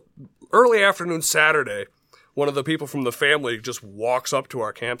early afternoon Saturday, one of the people from the family just walks up to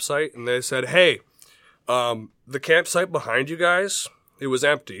our campsite, and they said, hey, the campsite behind you guys, it was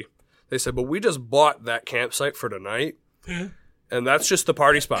empty. They said, but we just bought that campsite for tonight. And that's just the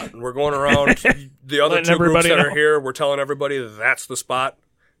party spot. And we're going around the other Letting 2 groups everybody that are know. here. We're telling everybody that that's the spot.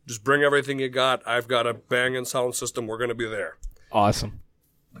 Just bring everything you got. I've got a banging sound system. We're going to be there. Awesome.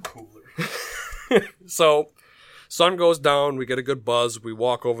 So sun goes down. We get a good buzz. We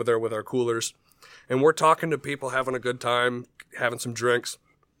walk over there with our coolers. And we're talking to people, having a good time, having some drinks.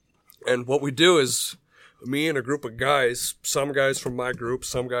 And what we do is me and a group of guys, some guys from my group,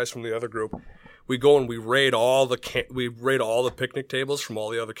 some guys from the other group, we go and we raid all the picnic tables from all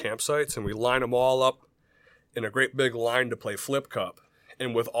the other campsites, and we line them all up in a great big line to play Flip Cup.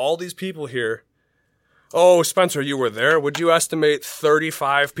 And with all these people here, oh, Spencer, you were there. Would you estimate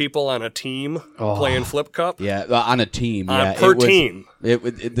 35 people on a team playing Flip Cup? Yeah, on a team. Per team.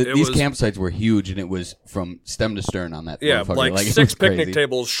 These campsites were huge, and it was from stem to stern on that. Yeah, motherfucker. like it 6 was picnic crazy.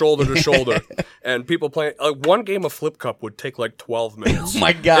 tables, shoulder to shoulder, and people playing. One game of Flip Cup would take like 12 minutes. Oh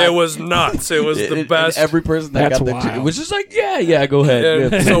my God. It was nuts. It was the best. And every person that That's got there, it wild. was just like, yeah, go ahead.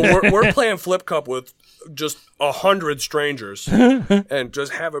 And Yeah. so we're playing Flip Cup with just 100 strangers and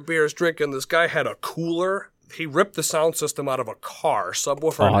just having beers, drinking. This guy had a cooler. He ripped the sound system out of a car,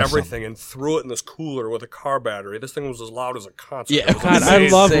 subwoofer and Awesome. everything, and threw it in this cooler with a car battery. This thing was as loud as a concert. Yeah, It was God, I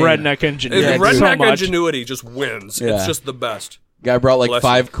insane. love insane. redneck engineering Yeah, Redneck so much. ingenuity just wins. Yeah. It's just the best. Guy brought like Bless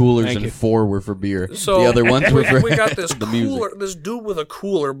 5 you. coolers Thank and you. 4 were for beer. So the other ones were for we got this the music. cooler, this dude with a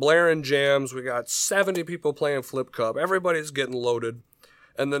cooler blaring jams. We got 70 people playing Flip Cup. Everybody's getting loaded.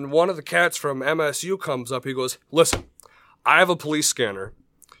 And then one of the cats from MSU comes up. He goes, listen, I have a police scanner.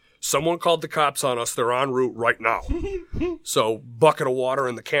 Someone called the cops on us. They're en route right now. So bucket of water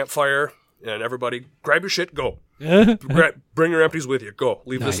in the campfire, and everybody grab your shit, go. Bring your empties with you, go.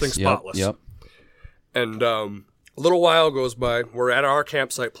 Leave this thing Yep, spotless. Yep. And a little while goes by. We're at our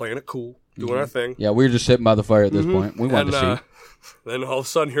campsite playing it cool, doing our thing. Yeah, we were just sitting by the fire at this point. We wanted And to see. then all of a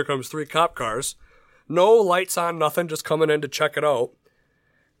sudden, here comes 3 cop cars. No lights on, nothing, just coming in to check it out.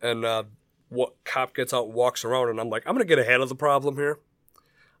 And what cop gets out and walks around, and I'm like, I'm going to get ahead of the problem here.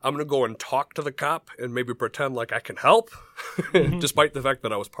 I'm going to go and talk to the cop and maybe pretend like I can help, despite the fact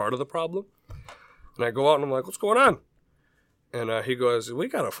that I was part of the problem. And I go out and I'm like, what's going on? And he goes, we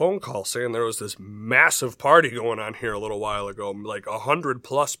got a phone call saying there was this massive party going on here a little while ago. Like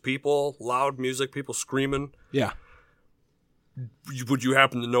 100+ people, loud music, people screaming. Yeah. Would you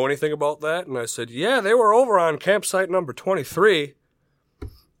happen to know anything about that? And I said, yeah, they were over on campsite number 23.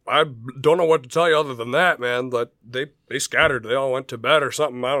 I don't know what to tell you other than that, man, but they scattered. They all went to bed or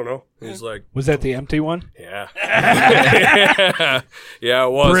something. I don't know. He's like, Was that the empty one? yeah. Yeah,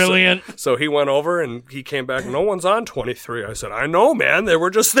 it was. Brilliant. So he went over and he came back. No one's on 23. I said, I know, man. They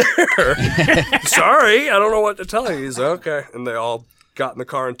were just there. Sorry. I don't know what to tell you. He's like, okay. And they all got in the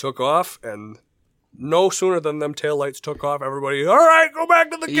car and took off. And no sooner than them taillights took off, everybody, all right, go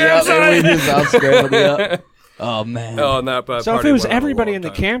back to the Yeah, campsite. we just outscrambled. Yeah. Oh, man. Oh, and that So if it was everybody in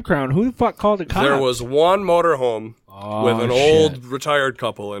the campground, who the fuck called the cops? There was one motorhome with an shit. old retired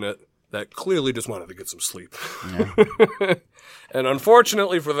couple in it that clearly just wanted to get some sleep. Yeah. And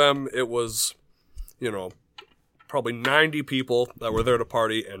unfortunately for them, it was, probably 90 people that were there to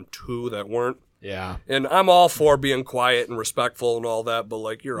party and 2 that weren't. Yeah. And I'm all for being quiet and respectful and all that, but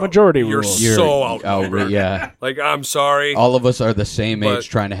like you're Majority you're rules. so outnumbered. Yeah. Like I'm sorry. All of us are the same But age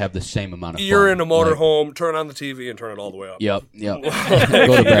trying to have the same amount of fun. You're in a motorhome, turn on the TV and turn it all the way up. Yep.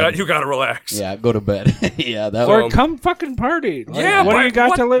 Go to bed. You got to relax. Yeah, go to bed. Yeah, that Or was. come fucking party. Like, Yeah, what do but you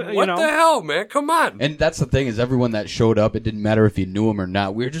got to live? What the hell, man? Come on. And that's the thing is, everyone that showed up, it didn't matter if you knew them or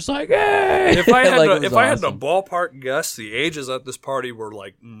not. We were just like, hey. If I had Like, to, it was if I had to awesome. ballpark guess, the ages at this party were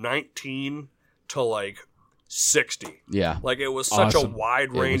like 19 to like 60. Yeah. Like it was such a Awesome.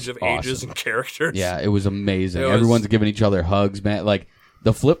 wide range of awesome. ages and characters. Yeah, it was amazing. It was- Everyone's giving each other hugs, man. Like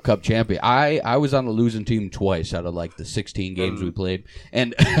the Flip Cup champion. I was on the losing team twice out of like the 16 games we played,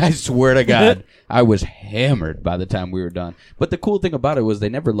 and I swear to God, I was hammered by the time we were done. But the cool thing about it was they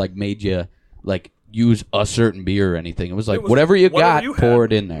never like made you like use a certain beer or anything. It was like whatever you got, pour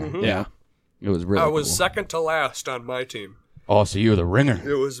it in there. Mm-hmm. Yeah, it was really. I was cool. second to last on my team. Oh, so you were the ringer.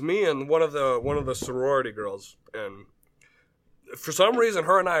 It was me and one of the sorority girls, and for some reason,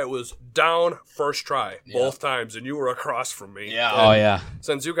 her and I, it was down first try both times, and you were across from me. Yeah. And Oh yeah.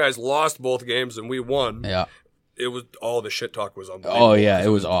 Since you guys lost both games and we won, Yeah. it was all the shit talk was unbelievable. Oh yeah. It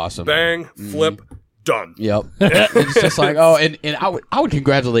was awesome. Bang, flip, done. Yep. It's just like, oh, and I would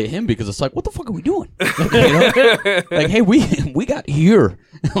congratulate him because it's like, what the fuck are we doing? Like, hey, we got here.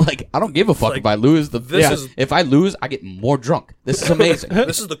 Like, I don't give a fuck if I lose. If I lose, I get more drunk. This is amazing.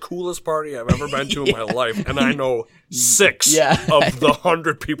 This is the coolest party I've ever been to in my life, and I know 6 Yeah. of the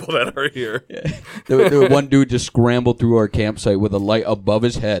 100 people that are here. There one dude just scrambled through our campsite with a light above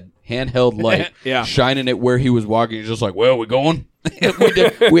his head, handheld light, Yeah. shining it where he was walking. He's just like, well, we going?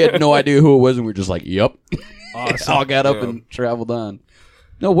 We had no idea who it was, and we were just like, yep. Awesome. All got up and traveled on.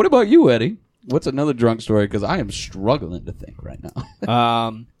 No, what about you, Eddie? What's another drunk story? Because I am struggling to think right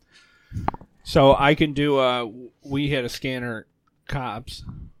now. So I can do we had a scanner cops,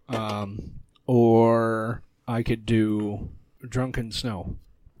 or I could do drunken snow.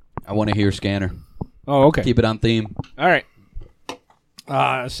 I want to hear Scanner. Oh, okay. Keep it on theme. All right.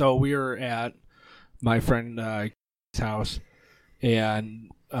 So we were at my friend's house in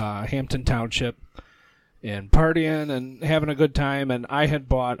Hampton Township and partying and having a good time. And I had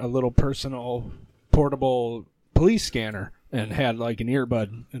bought a little personal portable police scanner and had like an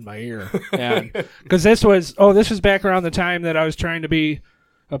earbud in my ear. And because this was back around the time that I was trying to be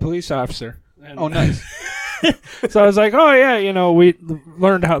a police officer. And, Oh, nice. so I was like, oh yeah, we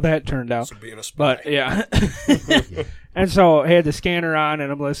learned how that turned out. So being a spy. But yeah. And so I had the scanner on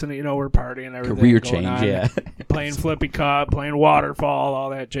and I'm listening, we're partying and everything. Career going change, on, yeah. Playing Flippy Cup, playing Waterfall, all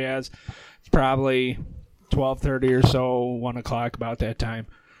that jazz. It's probably 12:30 or so, 1 o'clock about that time.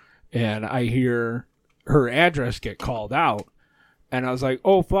 And I hear her address get called out. And I was like,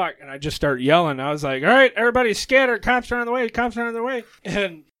 oh fuck. And I just start yelling. I was like, all right, everybody scatter. Cops are on the way. Cops are on the way.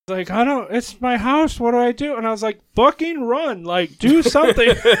 And like, it's my house. What do I do? And I was like, fucking run. Like, do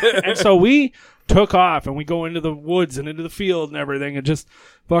something. And so we took off and we go into the woods and into the field and everything and just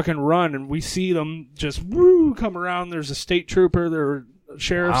fucking run. And we see them just come around. There's a state trooper. There were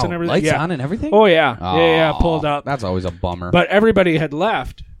sheriffs and everything. Lights on and everything? Oh, yeah. Oh, Yeah, pulled up. That's always a bummer. But everybody had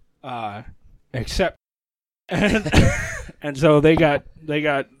left, except, and so they got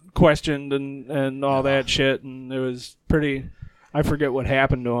questioned and all that shit, and it was pretty. I forget what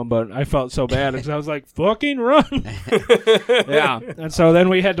happened to them, but I felt so bad because I was like, "Fucking run!" Yeah, and so then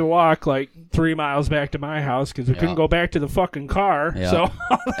we had to walk like 3 miles back to my house because we couldn't go back to the fucking car. Yeah. So,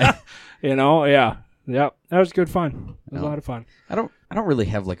 yep, that was good fun. It was a lot of fun. I don't really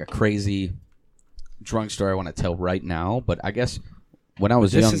have like a crazy drunk story I want to tell right now, but I guess when I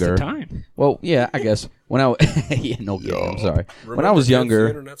was This younger, is the time. well, yeah, I guess when I no kidding, I'm sorry. When I was Remember, kids, younger, the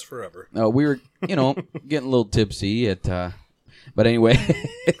internet's forever. we were getting a little tipsy at, but anyway,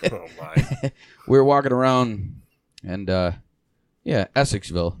 Oh my. we were walking around and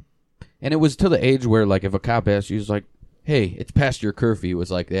Essexville, and it was to the age where like if a cop asked you, he was like, "Hey, it's past your curfew," it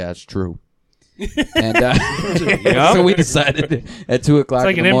was like, "Yeah, it's true." And so we decided at 2 o'clock. It's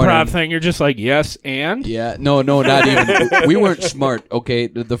like in an the improv morning, thing. You're just like, yes, and? Yeah, no, not even. We weren't smart. Okay,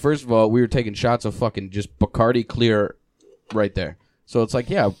 the first of all, we were taking shots of fucking just Bacardi Clear, right there. So it's like,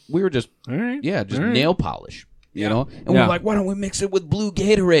 yeah, we were just, All right. just All right. nail polish, you know. And Yeah. we're like, why don't we mix it with blue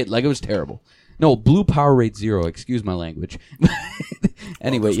Gatorade? Like it was terrible. No, blue Powerade Zero. Excuse my language.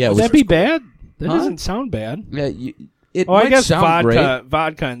 Anyway, yeah, it Would was, that be bad? That Huh? doesn't sound bad. yeah. it I might guess sound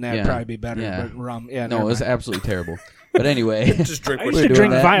vodka and that Yeah. probably be better. Yeah. But rum, yeah. No, never it was mind. absolutely terrible. But anyway, Just drink I what used you to doing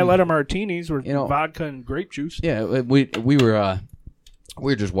drink that. Violetta martinis with You know- vodka and grape juice. yeah, we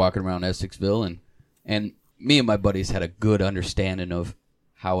were just walking around Essexville, and me and my buddies had a good understanding of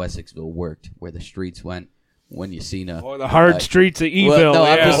how Essexville worked, where the streets went when you seen a. Or the hard streets of evil. Well, no,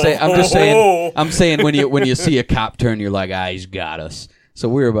 yeah. I'm saying when you see a cop turn, you're like, he's got us. So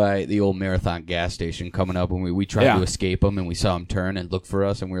we were by the old Marathon gas station coming up, and we tried to escape him, and we saw him turn and look for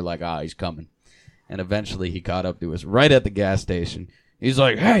us, and we were like, he's coming. And eventually he caught up to us right at the gas station. He's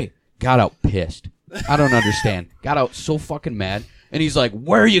like, hey, got out pissed. I don't understand. Got out so fucking mad. And he's like,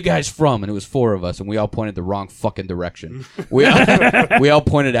 where are you guys from? And it was 4 of us, and we all pointed the wrong fucking direction. We all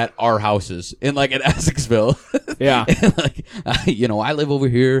pointed at our houses in like at Essexville. Yeah. And like, I live over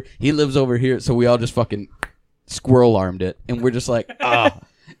here. He lives over here. So we all just fucking squirrel armed it, and we're just like,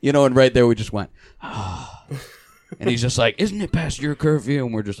 and right there we just went, and he's just like, isn't it past your curfew?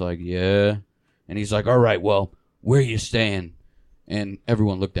 And we're just like, yeah. And he's like, all right, well, where are you staying? And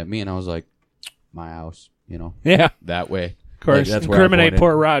everyone looked at me, and I was like, my house, Yeah. that way. Of course. Like, that's where I Incriminate pointed.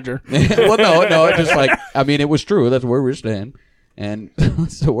 poor Roger. Well, no, it's just like, I mean, it was true. That's where we're staying. And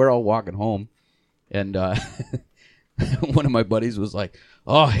so we're all walking home, and one of my buddies was like,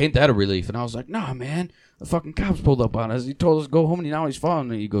 oh, ain't that a relief? And I was like, nah, man, the fucking cops pulled up on us. He told us to go home, and now he's following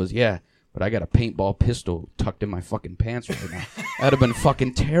me. He goes, yeah, but I got a paintball pistol tucked in my fucking pants right now. That'd have been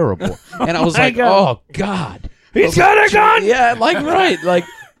fucking terrible. And I was like, God. oh, God. He's got a gun! Yeah, right.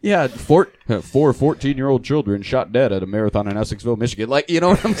 Yeah, 4 14-year-old children shot dead at a marathon in Essexville, Michigan. Like, you know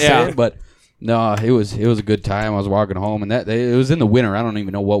what I'm saying? Yeah. But no, it was a good time. I was walking home, and it was in the winter. I don't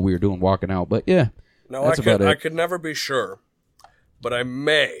even know what we were doing walking out, but yeah, Now, that's about it. I could never be sure, but I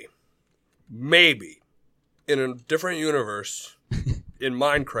maybe, in a different universe, in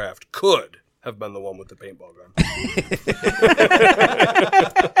Minecraft, could have been the one with the paintball gun.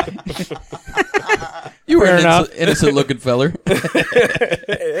 You were Fair an enough. innocent-looking feller.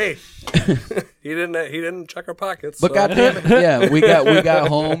 hey, he didn't check our pockets. But so. goddamn it, yeah, we got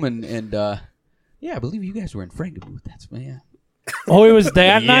home, and yeah, I believe you guys were in Frankenmuth. That's yeah. Oh, it was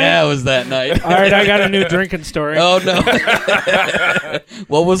that night? Yeah, it was that night. All right, I got a new drinking story. Oh no.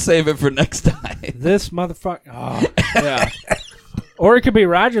 Well, we'll save it for next time. This motherfucker. Oh, yeah. Or it could be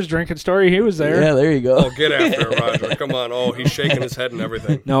Roger's drinking story. He was there. Yeah, there you go. Oh, get after it, Roger. Come on. Oh, he's shaking his head and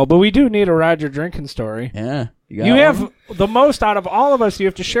everything. No, but we do need a Roger drinking story. Yeah, got You one? have the most out of all of us. You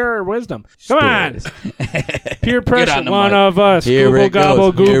have to share our wisdom. Come on. Peer Get pressure. on the One mic. of us. Here Google it goes.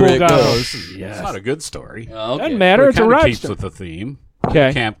 gobble, Here Google it gobble. goes. It's not a good story. Oh, okay. Doesn't matter. But It's a kinda Roger keeps story. with the theme.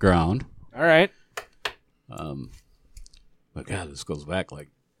 Okay. Campground. All right. But God, this goes back like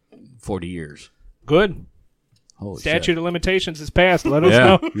 40 years. Good. Holy Statute shit. of limitations is passed. Let us Yeah,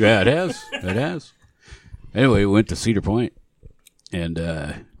 know. yeah, it has. It has. Anyway, we went to Cedar Point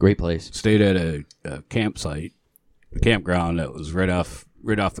and Great place. stayed at a campsite, a campground that was right off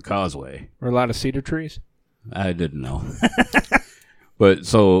the causeway. Or a lot of cedar trees. I didn't know. But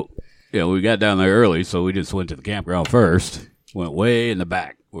so, we got down there early, so we just went to the campground first, went way in the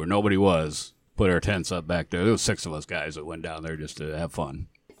back where nobody was, put our tents up back there. There was 6 of us guys that went down there just to have fun.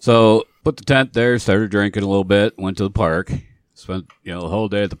 So put the tent there, started drinking a little bit, went to the park, spent the whole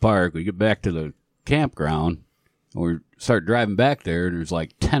day at the park. We get back to the campground, and we start driving back there, and there's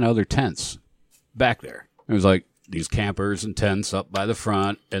like 10 other tents back there. There was like these campers and tents up by the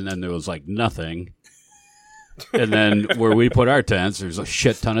front, and then there was like nothing. And then where we put our tents, there's a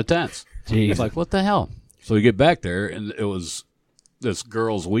shit ton of tents. Jeez. It's like, what the hell? So we get back there, and it was this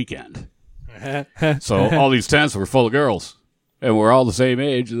girls' weekend. So all these tents were full of girls. And we're all the same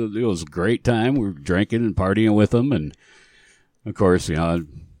age. It was a great time. We were drinking and partying with them. And, of course, the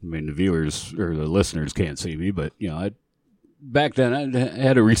viewers or the listeners can't see me. But, back then I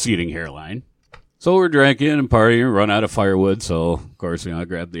had a receding hairline. So we're drinking and partying, run out of firewood. So, of course, I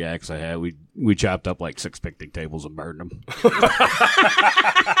grabbed the axe I had. We chopped up like 6 picnic tables and burned them.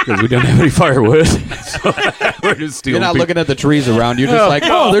 Because we didn't have any firewood. So we're just stealing. You're not looking at the trees around. You're just like,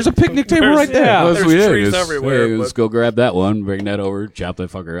 oh, there's a picnic table right there. Yeah. Well, There's we did. trees Just, everywhere, hey, but- let's go grab that one, bring that over, chop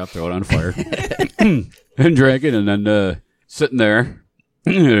that fucker up, throw it on fire, and drink it, and then sitting there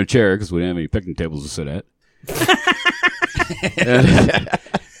in a chair because we didn't have any picnic tables to sit at.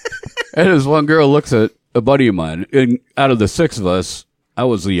 and this one girl looks at a buddy of mine, and out of the 6 of us, I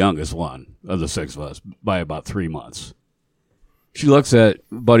was the youngest one of the 6 of us by about 3 months. She looks at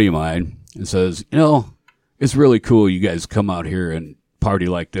a buddy of mine and says, it's really cool you guys come out here and party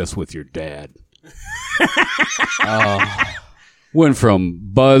like this with your dad. Went from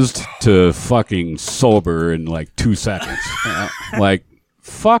buzzed to fucking sober in like 2 seconds. Like,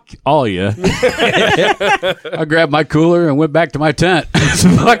 fuck all you. I grabbed my cooler and went back to my tent. So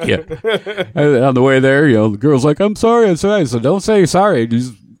fuck you. And on the way there, the girl's like, I'm sorry. I said, don't say sorry.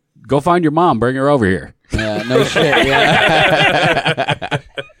 Just go find your mom. Bring her over here. Yeah, no shit. Yeah.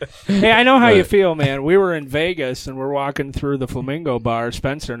 Hey, I know how you feel, man. We were in Vegas and we're walking through the Flamingo bar,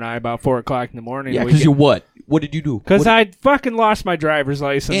 Spencer and I, about 4 o'clock in the morning. Yeah, because you what? What did you do? Because I fucking lost my driver's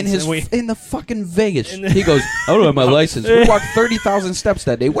license. In the fucking Vegas. He goes, I don't have my license. We walked 30,000 steps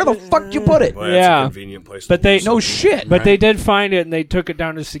that day. Where the fuck did you put it? Well, that's a convenient place but to no shit. But they did find it and they took it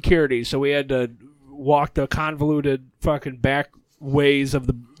down to security, so we had to walk the convoluted fucking back ways of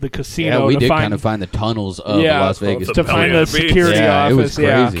the casino. Yeah, we did find, kind of find the tunnels of Las Vegas to find the security office. It was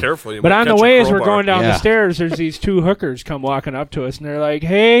crazy. Careful, you but might on the catch a way as we're crowbar. going down the stairs, there's these two hookers come walking up to us, and they're like,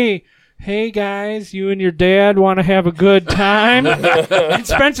 Hey guys, you and your dad want to have a good time? And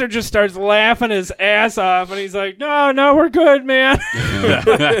Spencer just starts laughing his ass off, and he's like, No, we're good, man.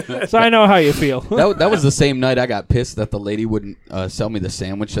 So I know how you feel. That was the same night I got pissed that the lady wouldn't sell me the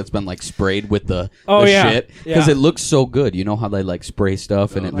sandwich that's been like sprayed with the shit because it looks so good. You know how they like spray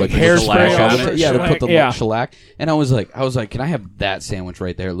stuff and it like hairspray on it? Yeah, they put the shellac. And I was like, can I have that sandwich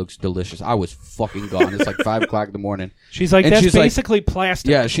right there? It looks delicious. I was fucking gone. It's like 5 o'clock in the morning. She's like, that's basically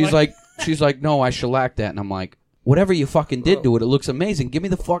plastic. Yeah, she's like, no, I shellacked that, and I'm like, whatever you fucking did to it, it looks amazing. Give me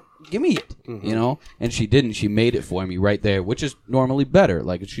it, And she didn't. She made it for me right there, which is normally better.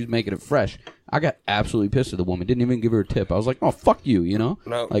 Like she's making it fresh. I got absolutely pissed at the woman. Didn't even give her a tip. I was like, oh fuck you,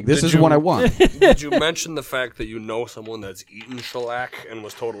 Now, like this is what I want. Did you mention the fact that you know someone that's eaten shellac and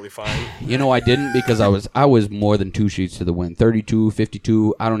was totally fine? I didn't because I was more than 2 sheets to the wind. 32,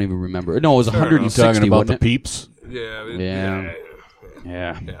 52. I don't even remember. No, it was 160. Talking about the it? Peeps. Yeah.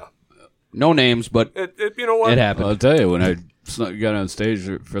 No names, but you know what? It happened. I'll tell you, when I got on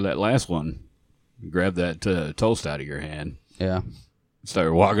stage for that last one, grabbed that toast out of your hand. Yeah.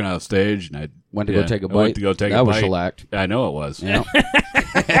 Started walking off stage, and I went to go take a bite. Went to go take a bite. That was shellacked. I know it was. Yeah.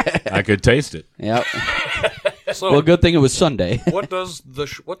 I could taste it. Yep. So, well, good thing it was Sunday. what does the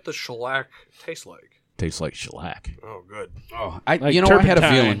shellac taste like? Tastes like shellac. Oh, good. Oh, I had a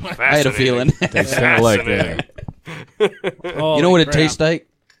turpentine. feeling. I had a feeling. Tastes kind of like that. You know what it tastes like?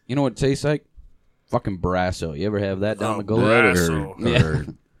 You know what it tastes like? Fucking Brasso. You ever have that down the gullet? Or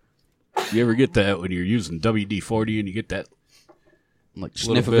you ever get that when you're using WD-40 and you get that like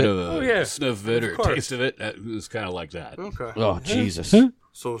sniff of bit it? of a sniff of it or taste of it? It was kind of like that. Okay. Oh, Jesus.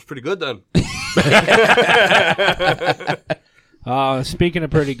 So it's pretty good then. Speaking of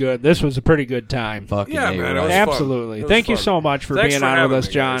pretty good, this was a pretty good time. Fucking Yeah, man. It was Absolutely. fun. Thank you fun. so much for Thanks being for on with having us,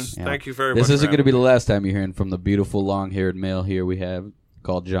 me, John. guys. Thank you very much. This isn't going to be the last time you're hearing from the beautiful long-haired male here we have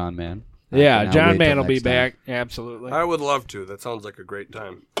called John Man. Yeah, John John Man will be back. Absolutely. I would love to. That sounds like a great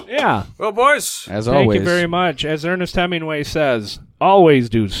time. Yeah. Well, boys. As Thank always. you very much. As Ernest Hemingway says, always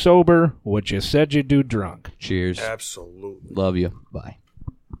do sober what you said you'd do drunk. Cheers. Absolutely. Love you. Bye.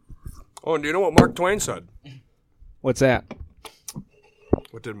 Oh, and do you know what Mark Twain said? What's that?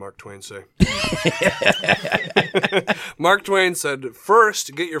 What did Mark Twain say? Mark Twain said,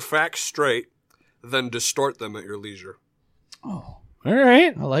 first get your facts straight, then distort them at your leisure. Oh. All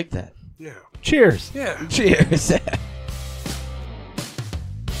right. I like that. Yeah. Cheers. Yeah. Cheers.